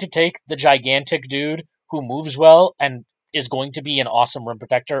I'm going to take the gigantic dude who moves well and is going to be an awesome rim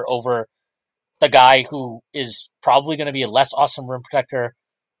protector over the guy who is probably going to be a less awesome rim protector,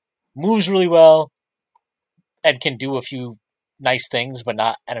 moves really well, and can do a few nice things, but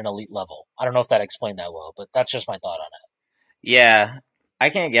not at an elite level. I don't know if that explained that well, but that's just my thought on it. Yeah, I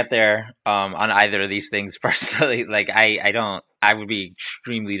can't get there on either of these things personally. Like I don't. I would be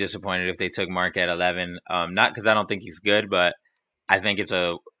extremely disappointed if they took Mark at 11. Not because I don't think he's good, but I think it's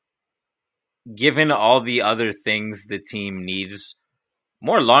given all the other things the team needs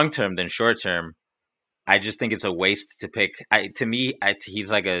more long term than short term. I just think it's a waste to pick. To me,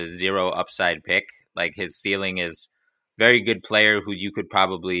 he's like a zero upside pick. Like his ceiling is very good player who you could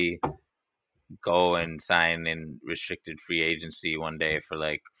probably go and sign in restricted free agency one day for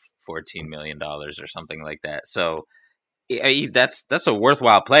like $14 million or something like that. So that's a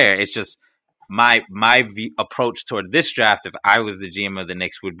worthwhile player. It's just my approach toward this draft, if I was the GM of the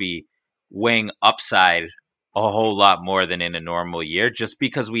Knicks, would be weighing upside a whole lot more than in a normal year, just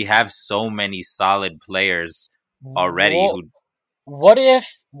because we have so many solid players already. What if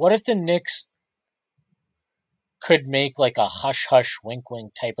the Knicks could make like a hush hush wink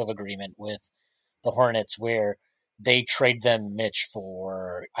wink type of agreement with the Hornets where they trade them Mitch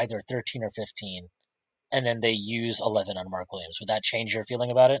for either 13 or 15 and then they use 11 on Mark Williams? Would that change your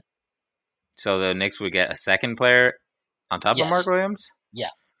feeling about it? So the Knicks would get a second player on top of Mark Williams?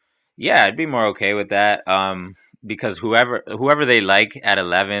 Yeah, I'd be more okay with that. Because whoever they like at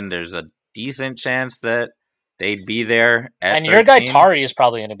 11, there's a decent chance that they'd be there at and 13. Your guy Tari is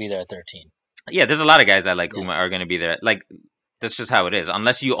probably going to be there at 13. Yeah, there's a lot of guys I like who are going to be there. Like, that's just how it is.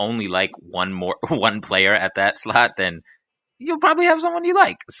 Unless you only like one player at that slot, then you'll probably have someone you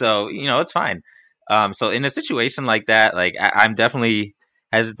like. So, it's fine. So in a situation like that, like I'm definitely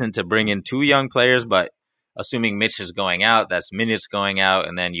hesitant to bring in two young players, but assuming Mitch is going out, that's minutes going out,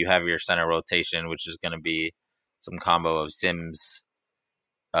 and then you have your center rotation, which is going to be some combo of Sims,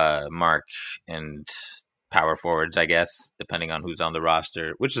 Mark, and power forwards, I guess, depending on who's on the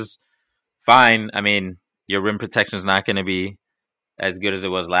roster, which is fine. I mean, your rim protection is not going to be as good as it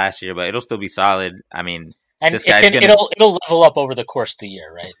was last year, but it'll still be solid. I mean, and it'll level up over the course of the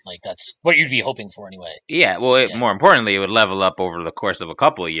year, right? Like that's what you'd be hoping for anyway. Yeah. Well, more importantly, it would level up over the course of a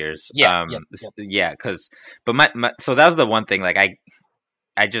couple of years. Yeah. So that was the one thing. Like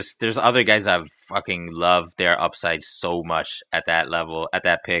I just there's other guys I've fucking loved their upside so much at that level, at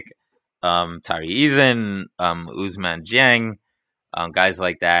that pick. Tari Eason, Ousmane Dieng, guys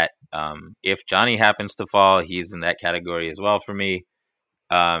like that. If Johnny happens to fall, he's in that category as well for me.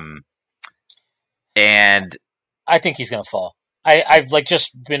 And I think he's going to fall. I've like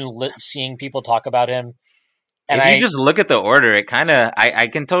just been seeing people talk about him. And if you just look at the order, it kind of, I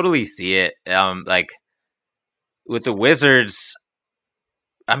can totally see it. Like with the Wizards,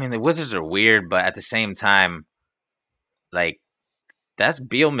 I mean, the Wizards are weird, but at the same time, like that's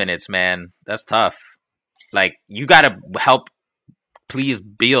Beal minutes, man. That's tough. Like you got to help please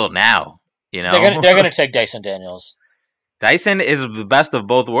Beal now. They're gonna take Dyson Daniels. Dyson is the best of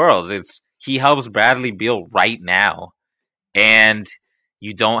both worlds. He helps Bradley Beal right now, and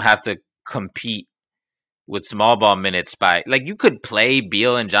you don't have to compete with small ball minutes by like you could play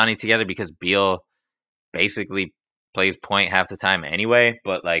Beal and Johnny together because Beal basically plays point half the time anyway.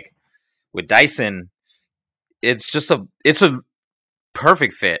 But like with Dyson, it's a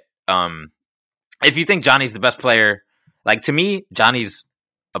perfect fit. If you think Johnny's the best player, like to me, Johnny's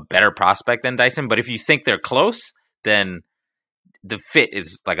a better prospect than Dyson. But if you think they're close, then the fit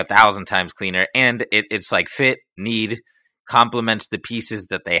is like 1,000 times cleaner, and it's like fit, need, complements the pieces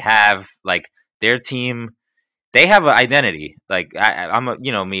that they have. Like their team, they have an identity. Like I'm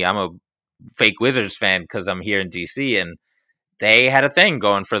a fake Wizards fan because I'm here in DC, and they had a thing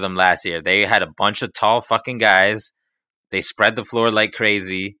going for them last year. They had a bunch of tall fucking guys. They spread the floor like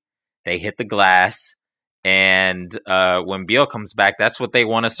crazy. They hit the glass. And when Beal comes back, that's what they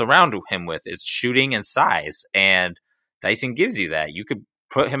want to surround him with. It's shooting and size. And Dyson gives you that. You could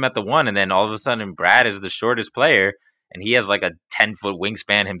put him at the one, and then all of a sudden Brad is the shortest player, and he has like a 10-foot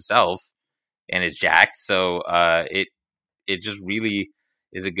wingspan himself and is jacked. So it just really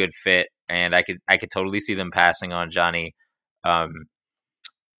is a good fit. And I could totally see them passing on Johnny. I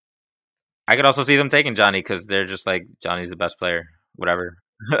could also see them taking Johnny because they're just like, Johnny's the best player, whatever.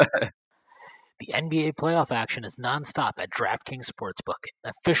 The NBA playoff action is nonstop at DraftKings Sportsbook,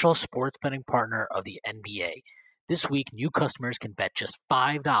 an official sports betting partner of the NBA. This week, new customers can bet just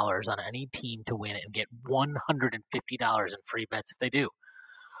 $5 on any team to win and get $150 in free bets if they do.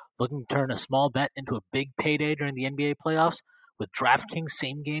 Looking to turn a small bet into a big payday during the NBA playoffs? With DraftKings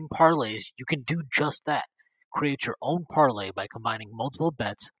same-game parlays, you can do just that. Create your own parlay by combining multiple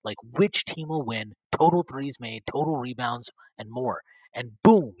bets like which team will win, total threes made, total rebounds, and more. And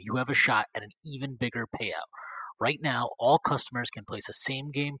boom, you have a shot at an even bigger payout. Right now, all customers can place a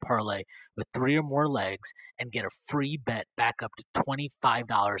same-game parlay with 3 or more legs and get a free bet back up to $25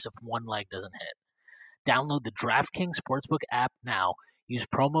 if one leg doesn't hit. Download the DraftKings Sportsbook app now. Use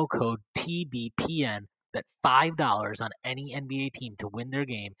promo code TBPN. Bet $5 on any NBA team to win their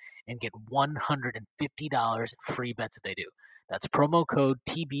game and get $150 in free bets if they do. That's promo code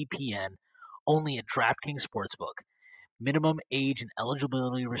TBPN, only at DraftKings Sportsbook. Minimum age and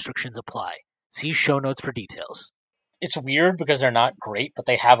eligibility restrictions apply. See show notes for details. It's weird because they're not great, but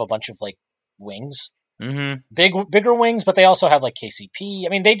they have a bunch of like wings. Mm-hmm. Bigger wings, but they also have like KCP. I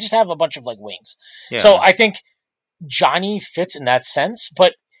mean, they just have a bunch of like wings. Yeah. So I think Johnny fits in that sense,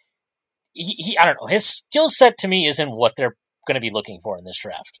 but he I don't know. His skill set to me isn't what they're going to be looking for in this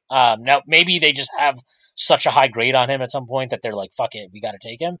draft. Now, maybe they just have such a high grade on him at some point that they're like, fuck it, we got to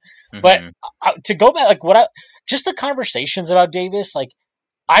take him. Mm-hmm. But to go back, like just the conversations about Davis, like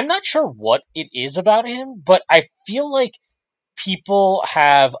I'm not sure what it is about him, but I feel like people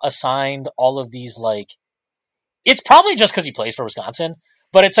have assigned all of these, like, it's probably just because he plays for Wisconsin,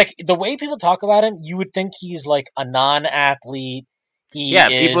 but it's like the way people talk about him, you would think he's like a non-athlete.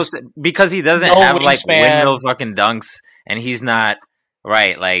 People say, because he doesn't have wingspan, like windmill fucking dunks, and he's not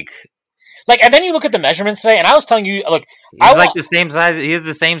right. Like, and then you look at the measurements today, and I was telling you, look, he's like the same size. He has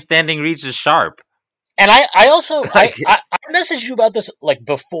the same standing reach as Sharp. And I also I messaged you about this like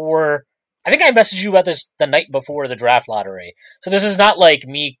before. I think I messaged you about this the night before the draft lottery. So this is not like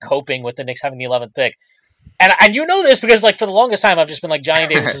me coping with the Knicks having the 11th pick. And you know this because like for the longest time I've just been like Johnny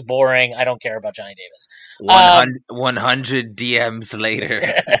Davis is boring. I don't care about Johnny Davis. 100 DMs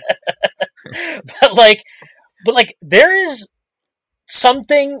later. but like there is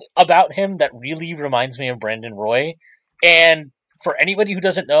something about him that really reminds me of Brandon Roy. And for anybody who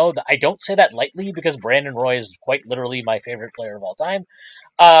doesn't know, I don't say that lightly because Brandon Roy is quite literally my favorite player of all time.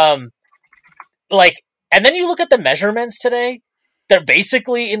 And then you look at the measurements today. They're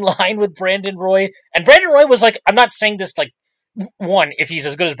basically in line with Brandon Roy. And Brandon Roy was like, I'm not saying this like, one, if he's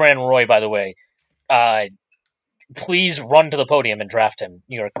as good as Brandon Roy, by the way, please run to the podium and draft him,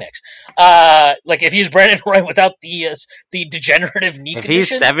 New York Knicks. If he's Brandon Roy without the degenerative knee condition. If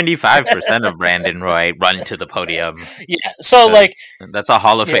he's 75% of Brandon Roy, run to the podium. Yeah, so that's a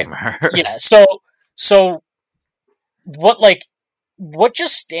Hall of Famer. Yeah, so what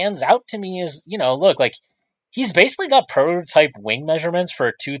just stands out to me is, he's basically got prototype wing measurements for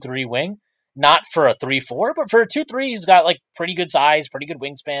a 2-3 wing, not for a 3-4, but for a 2-3, he's got like pretty good size, pretty good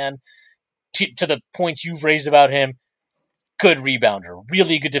wingspan. To the points you've raised about him, good rebounder,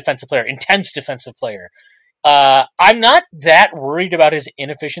 really good defensive player, intense defensive player. I'm not that worried about his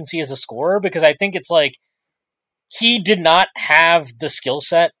inefficiency as a scorer because I think it's like he did not have the skill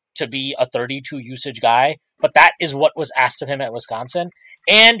set to be a 32 usage guy, but that is what was asked of him at Wisconsin.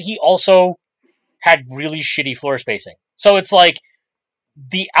 And he also had really shitty floor spacing. So it's like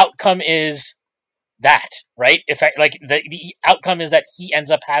the outcome is that, right? The outcome is that he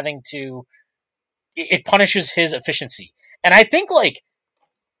ends up having to, it punishes his efficiency. And I think I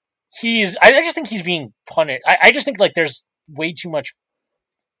just think he's being punished. I just think like there's way too much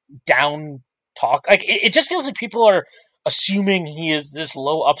down talk. Like it just feels like people are assuming he is this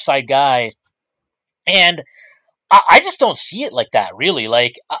low upside guy. And I just don't see it like that, really.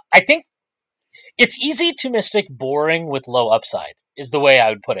 Like, I think it's easy to mistake boring with low upside, is the way I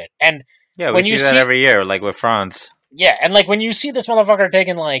would put it. And when you see that every year, like with France. Yeah, and like when you see this motherfucker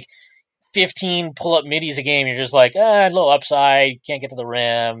taking like 15 pull-up middies a game, you're just like, low upside, can't get to the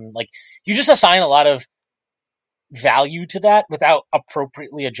rim. Like, you just assign a lot of value to that without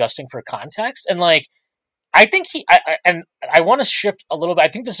appropriately adjusting for context. And like, I think I want to shift a little bit. I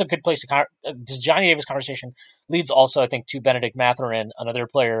think this is a good place to this Johnny Davis conversation leads also, I think, to Benedict Mathurin, another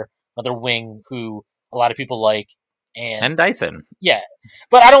player, another wing who a lot of people like. And Dyson. Yeah.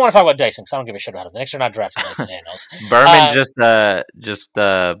 But I don't want to talk about Dyson because I don't give a shit about him. The Knicks are not drafting Dyson Daniels. Berman just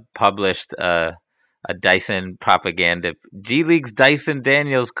published a Dyson propaganda. G League's Dyson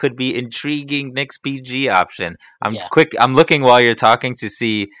Daniels could be intriguing Knicks PG option. I'm looking while you're talking to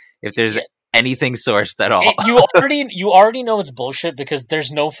see if there's anything sourced at all. You already know it's bullshit because there's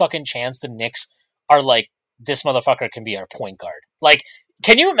no fucking chance the Knicks are like, this motherfucker can be our point guard. Like,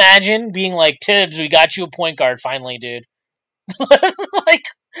 Can you imagine being like, Tibbs, we got you a point guard finally, dude? Like,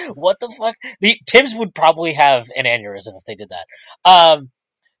 what the fuck? Tibbs would probably have an aneurysm if they did that.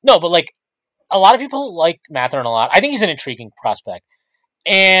 No, but like, a lot of people like Mathurin a lot. I think he's an intriguing prospect.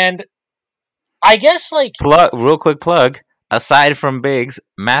 And I guess, like... Real quick plug. Aside from Biggs,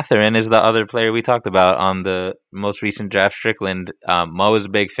 Mathurin is the other player we talked about on the most recent draft, Strickland. Mo is a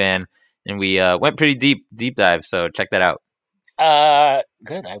big fan, and we went pretty deep dive, so check that out.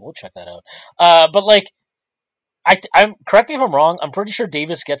 Good, I will check that out. But, like, I'm correct me if I'm wrong, I'm pretty sure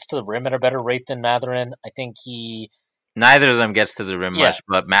Davis gets to the rim at a better rate than Mathurin. I think he... Neither of them gets to the rim much,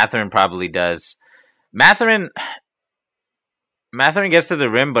 but Mathurin probably does. Mathurin gets to the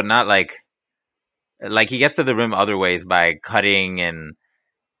rim, but not like he gets to the rim other ways by cutting and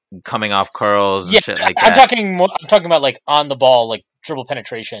coming off curls and shit like that. I'm talking about like on the ball, like dribble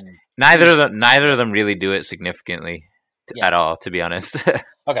penetration. Neither of them really do it significantly at all, to be honest.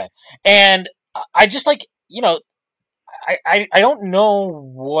 Okay, and I just like I don't know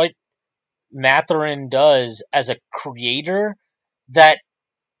what Mathurin does as a creator that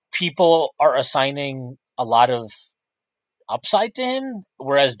people are assigning a lot of upside to him,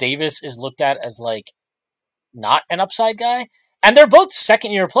 whereas Davis is looked at as like not an upside guy. And they're both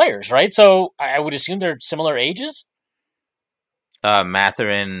second-year players, right? So I would assume they're similar ages.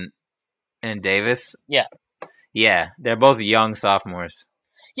 Mathurin and Davis? Yeah. Yeah, they're both young sophomores.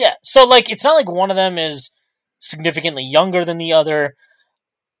 Yeah, so like it's not like one of them is significantly younger than the other.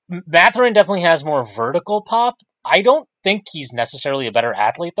 Mathurin definitely has more vertical pop. I don't think he's necessarily a better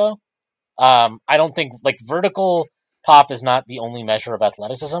athlete, though. I don't think like vertical pop is not the only measure of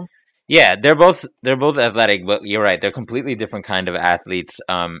athleticism. Yeah, they're both athletic, but you're right. They're completely different kind of athletes.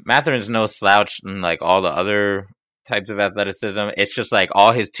 Mathurin's no slouch in like all the other types of athleticism. It's just like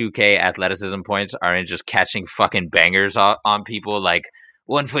all his 2K athleticism points are in just catching fucking bangers on people, like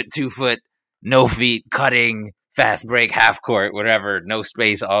 1 foot, 2 foot, no feet, cutting, fast break, half court, whatever, no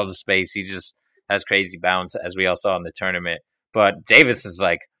space, all the space. He just has crazy bounce, as we all saw in the tournament. But Davis has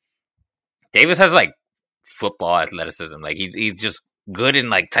like football athleticism. Like he's just good in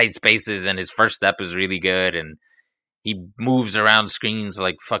like tight spaces, and his first step is really good, and he moves around screens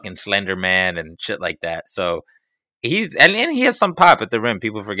like fucking Slender Man and shit like that. So and he has some pop at the rim.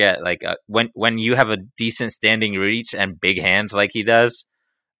 People forget like when you have a decent standing reach and big hands like he does,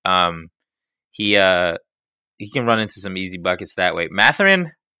 he can run into some easy buckets that way.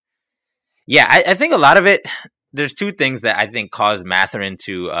 Mathurin, yeah, I think a lot of it. There's two things that I think cause Mathurin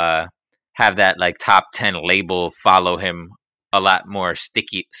to have that like top 10 label follow him a lot more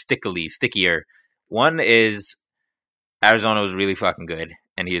stickier. One is Arizona was really fucking good,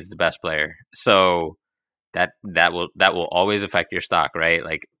 and he is the best player. So that will always affect your stock, right?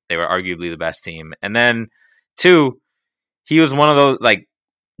 Like they were arguably the best team. And then two, he was one of those like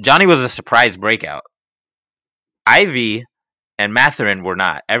Johnny was a surprise breakout. Ivy and Mathurin were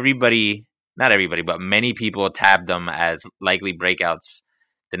not. Not everybody, but many people tabbed them as likely breakouts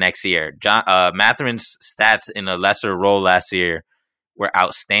the next year. Mathurin's stats in a lesser role last year were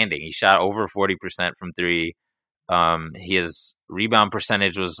outstanding. He shot over 40% from three. His rebound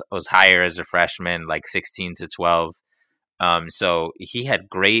percentage was higher as a freshman, like 16 to 12. So he had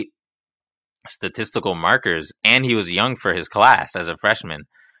great statistical markers, and he was young for his class as a freshman.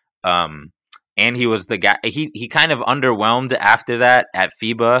 And he was the guy. He kind of underwhelmed after that at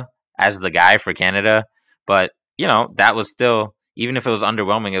FIBA as the guy for Canada. But, that was still, even if it was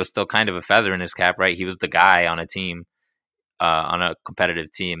underwhelming, it was still kind of a feather in his cap, right? He was the guy on a team, on a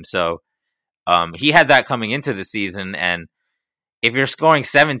competitive team. So he had that coming into the season. And if you're scoring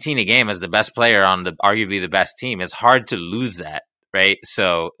 17 a game as the best player on arguably the best team, it's hard to lose that, right?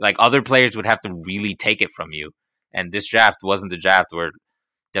 So, like, other players would have to really take it from you. And this draft wasn't the draft where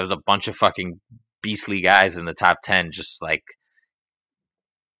there was a bunch of fucking beastly guys in the top 10 just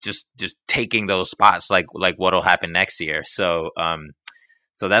taking those spots like what'll happen next year. So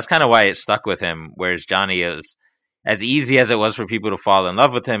that's kind of why it stuck with him, whereas Johnny is as easy as it was for people to fall in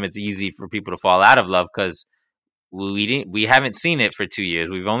love with him, it's easy for people to fall out of love because we haven't seen it for 2 years.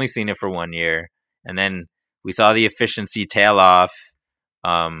 We've only seen it for 1 year, and then we saw the efficiency tail off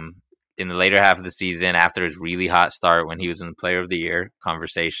in the later half of the season after his really hot start when he was in the Player of the Year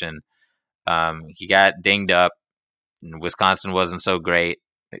conversation. He got dinged up. Wisconsin wasn't so great.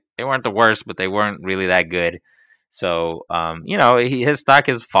 They weren't the worst, but they weren't really that good. So, his stock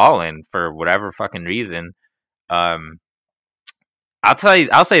has fallen for whatever fucking reason. I'll say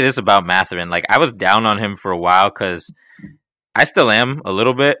this about Mathurin. Like, I was down on him for a while because I still am a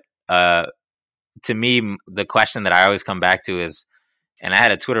little bit. To me, the question that I always come back to is, and I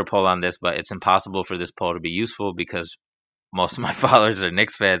had a Twitter poll on this, but it's impossible for this poll to be useful because most of my followers are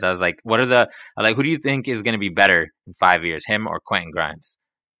Knicks fans. I was like, who do you think is going to be better in 5 years, him or Quentin Grimes?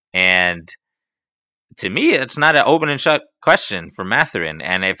 And to me, it's not an open and shut question for Mathurin.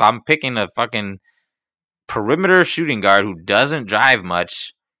 And if I'm picking a fucking perimeter shooting guard who doesn't drive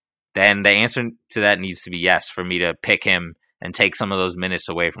much, then the answer to that needs to be yes for me to pick him and take some of those minutes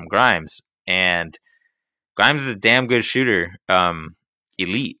away from Grimes. And Grimes is a damn good shooter,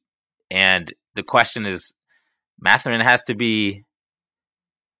 elite. And the question is, Mathurin has to be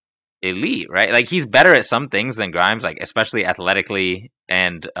elite, right? Like, he's better at some things than Grimes, like especially athletically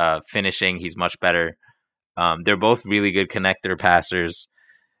and finishing. He's much better. They're both really good connector passers.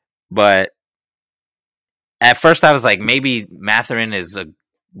 But at first I was like, maybe Mathurin is a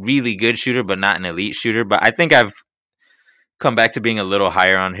really good shooter, but not an elite shooter. But I think I've come back to being a little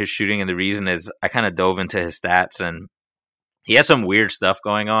higher on his shooting. And the reason is I kind of dove into his stats, and he has some weird stuff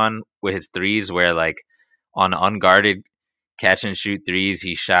going on with his threes where, like, on unguarded catch and shoot threes,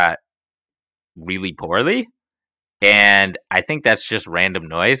 he shot really poorly. And I think that's just random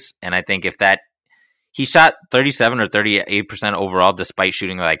noise. And I think he shot 37 or 38% overall, despite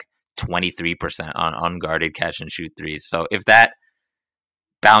shooting like 23% on unguarded catch and shoot threes. So if that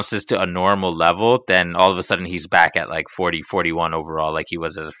bounces to a normal level, then all of a sudden he's back at like 40, 41 overall, like he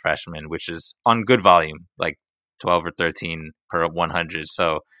was as a freshman, which is on good volume, like 12 or 13 per 100.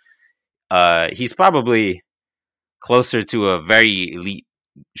 So he's probably closer to a very elite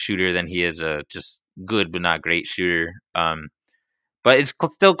shooter than he is a just good but not great shooter. But it's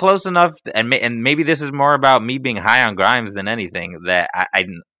still close enough, and maybe this is more about me being high on Grimes than anything, that I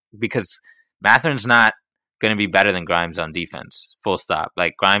because Mathurin's not going to be better than Grimes on defense, full stop.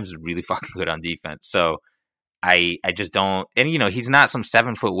 Like, Grimes is really fucking good on defense, so I just don't, and he's not some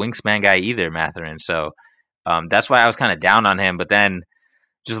 7-foot wingspan guy either, Mathurin. So that's why I was kind of down on him. But then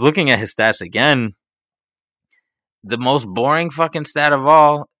just looking at his stats again, the most boring fucking stat of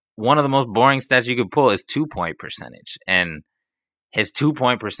all, one of the most boring stats you could pull is 2-point percentage, and his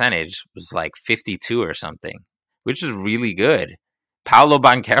 2-point percentage was like 52 or something, which is really good. Paolo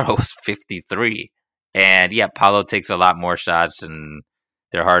Banchero was 53. And yeah, Paolo takes a lot more shots and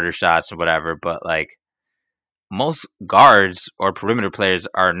they're harder shots or whatever. But like, most guards or perimeter players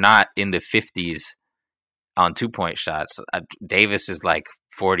are not in the 50s on 2-point shots. Davis is like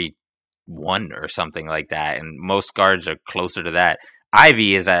 41 or something like that. And most guards are closer to that.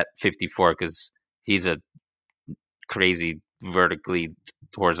 Ivy is at 54 because he's a crazy vertically,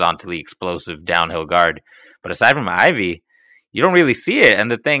 horizontally explosive downhill guard. But aside from Ivy, you don't really see it. And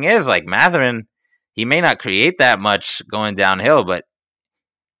the thing is, like, Mathurin, he may not create that much going downhill, but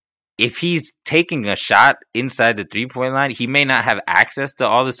if he's taking a shot inside the 3-point line, he may not have access to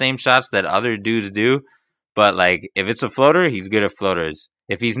all the same shots that other dudes do. But like, if it's a floater, he's good at floaters.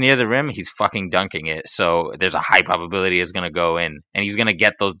 If he's near the rim, he's fucking dunking it. So there's a high probability it's going to go in. And he's going to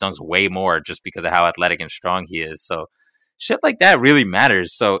get those dunks way more just because of how athletic and strong he is. So shit like that really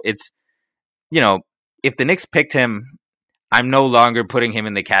matters. So it's, if the Knicks picked him, I'm no longer putting him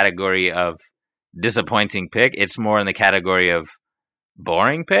in the category of disappointing pick. It's more in the category of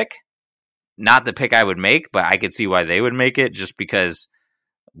boring pick. Not the pick I would make, but I could see why they would make it, just because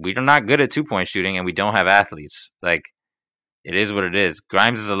we're not good at 2-point shooting and we don't have athletes. Like, it is what it is.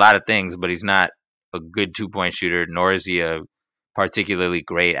 Grimes is a lot of things, but he's not a good 2-point shooter, nor is he a particularly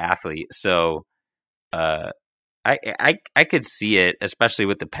great athlete. So I could see it, especially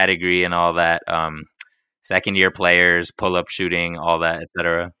with the pedigree and all that. Second year players, pull up shooting, all that,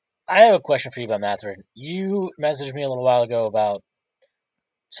 etc. I have a question for you about Mathurin. You messaged me a little while ago about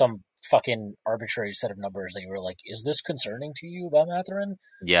some fucking arbitrary set of numbers that you were like, is this concerning to you about Mathurin?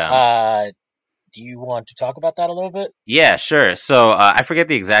 Yeah. Do you want to talk about that a little bit? Yeah, sure. So I forget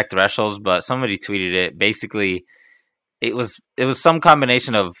the exact thresholds, but somebody tweeted it. Basically, it was some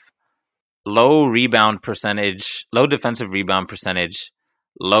combination of low rebound percentage, low defensive rebound percentage,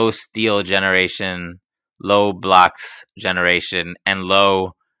 low steal generation, low blocks generation, and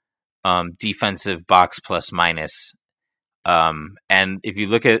low defensive box plus minus. And if you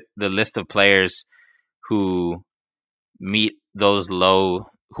look at the list of players who meet those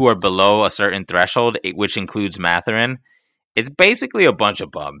who are below a certain threshold, which includes Mathurin, it's basically a bunch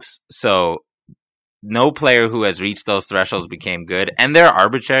of bums. So no player who has reached those thresholds became good, and they're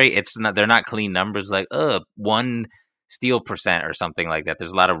arbitrary. They're not clean numbers like 1 steal percent or something like that.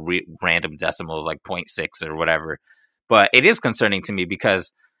 There's a lot of random decimals like 0.6 or whatever. But it is concerning to me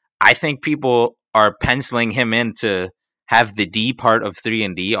because I think people are penciling him in to have the D part of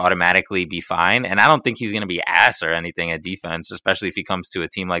 3-and-D automatically be fine. And I don't think he's going to be ass or anything at defense, especially if he comes to a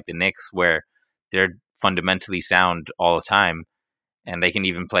team like the Knicks where they're fundamentally sound all the time and they can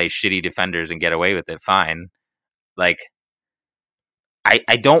even play shitty defenders and get away with it fine. Like,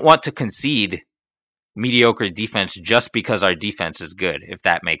 I don't want to concede mediocre defense just because our defense is good, if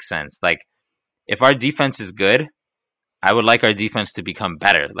that makes sense. Like, if our defense is good, I would like our defense to become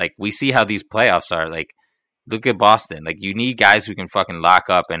better. Like, we see how these playoffs are. Like, look at Boston. Like, you need guys who can fucking lock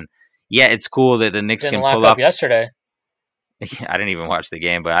up. And yeah, it's cool that the Knicks Didn't can lock pull up up yesterday. I didn't even watch the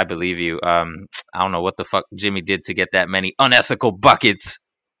game, but I believe you. I don't know what the fuck Jimmy did to get that many unethical buckets,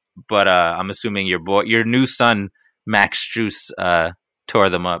 but I'm assuming your new son, Max Strus, tore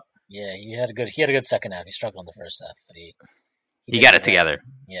them up. Yeah, he had a good second half. He struggled in the first half, but he got it together.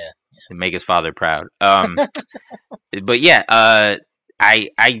 Yeah. To make his father proud. But yeah,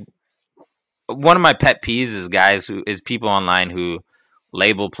 I one of my pet peeves is people online who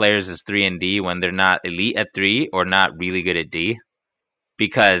label players as 3 and D when they're not elite at 3 or not really good at D,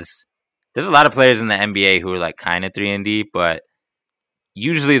 because there's a lot of players in the NBA who are like kind of 3 and D, but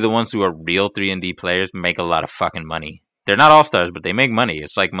usually the ones who are real 3 and D players make a lot of fucking money. They're not all-stars, but they make money.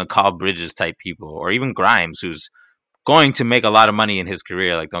 It's like Mikal Bridges type people, or even Grimes, who's going to make a lot of money in his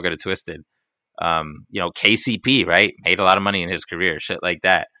career. Like, don't get it twisted. KCP, right? Made a lot of money in his career, shit like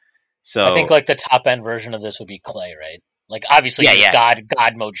that. So I think like the top end version of this would be Clay, right? Like, obviously he's a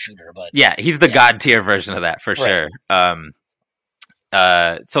god mode shooter, but yeah, he's the god tier version of that for sure.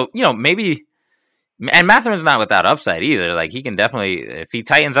 So maybe, and Mathurin's not without upside either. Like, he can definitely, if he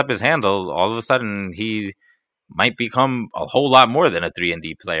tightens up his handle, all of a sudden he might become a whole lot more than a 3 and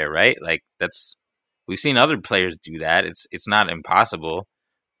D player, right? Like, we've seen other players do that. It's not impossible.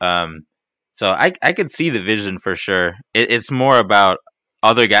 So I could see the vision for sure. It's more about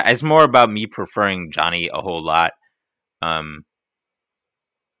other guys. It's more about me preferring Johnny a whole lot. Johnny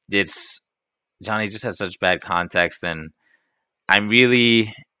just has such bad context, and I'm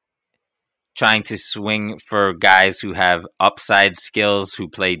really trying to swing for guys who have upside skills, who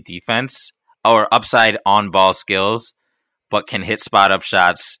play defense, or upside on-ball skills, but can hit spot-up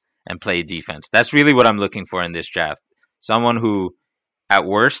shots and play defense. That's really what I'm looking for in this draft. Someone who, at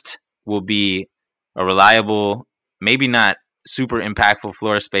worst, will be a reliable, maybe not super impactful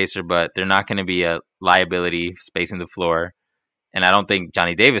floor spacer, but they're not going to be a liability spacing the floor. And I don't think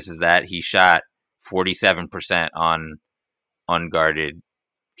Johnny Davis is that. He shot 47% on unguarded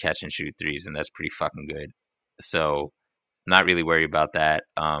catch and shoot threes, and that's pretty fucking good. So I'm not really worried about that.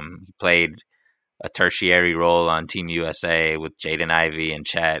 He played a tertiary role on Team USA with Jaden Ivey and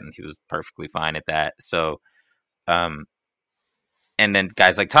Chet, and he was perfectly fine at that. So, and then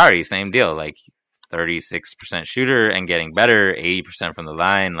guys like Tari, same deal, like 36% shooter and getting better, 80% from the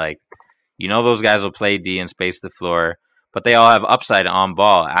line. Like, those guys will play D and space the floor, but they all have upside on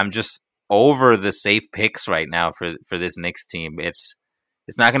ball. I'm just over the safe picks right now for this Knicks team. It's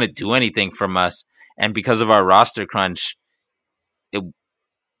not going to do anything from us, and because of our roster crunch,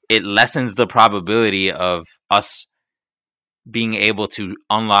 it lessens the probability of us being able to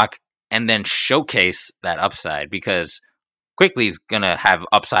unlock and then showcase that upside, because Quickly's going to have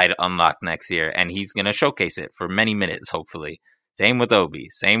upside unlocked next year, and he's going to showcase it for many minutes, hopefully. Same with Obi.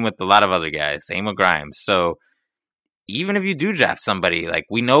 Same with a lot of other guys. Same with Grimes. So even if you do draft somebody, like,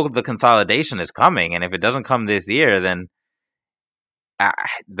 we know the consolidation is coming, and if it doesn't come this year, then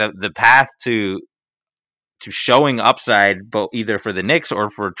the path to showing upside, both either for the Knicks or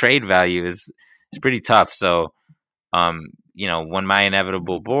for trade value, is pretty tough. So, when my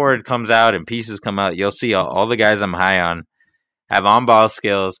inevitable board comes out and pieces come out, you'll see all the guys I'm high on have on-ball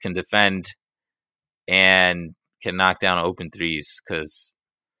skills, can defend, and can knock down open threes, because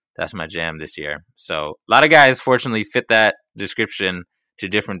that's my jam this year. So a lot of guys, fortunately, fit that description to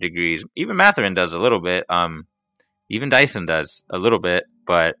different degrees. Even Mathurin does a little bit. Even Dyson does a little bit.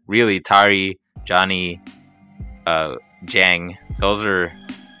 But really, Tari, Johnny, Jang, those are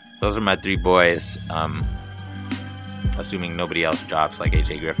my 3 boys. Assuming nobody else drops like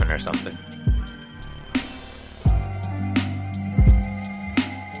AJ Griffin or something.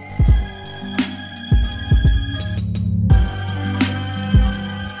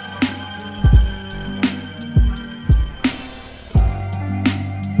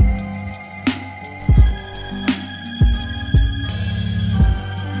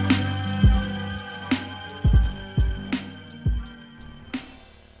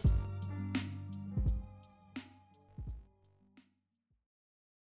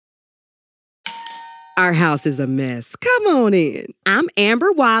 Our house is a mess. Come on in. I'm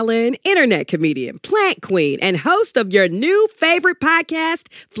Amber Wallen, internet comedian, plant queen, and host of your new favorite podcast,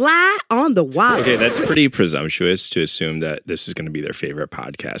 Fly on the Wallen. Okay, that's pretty presumptuous to assume that this is going to be their favorite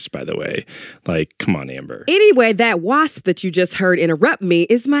podcast, by the way. Like, come on, Amber. Anyway, that wasp that you just heard interrupt me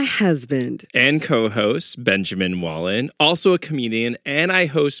is my husband. And co-host, Benjamin Wallen, also a comedian, and I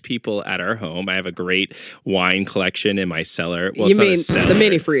host people at our home. I have a great wine collection in my cellar. Well, you mean the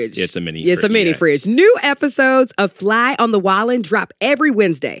mini fridge? Yeah, it's a mini fridge. It's a mini fridge. New episodes of Fly on the Wallen drop every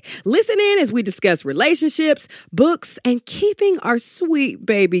Wednesday. Listen in as we discuss relationships, books, and keeping our sweet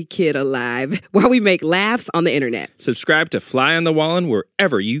baby kid alive while we make laughs on the internet. Subscribe to Fly on the Wallen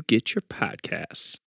wherever you get your podcasts.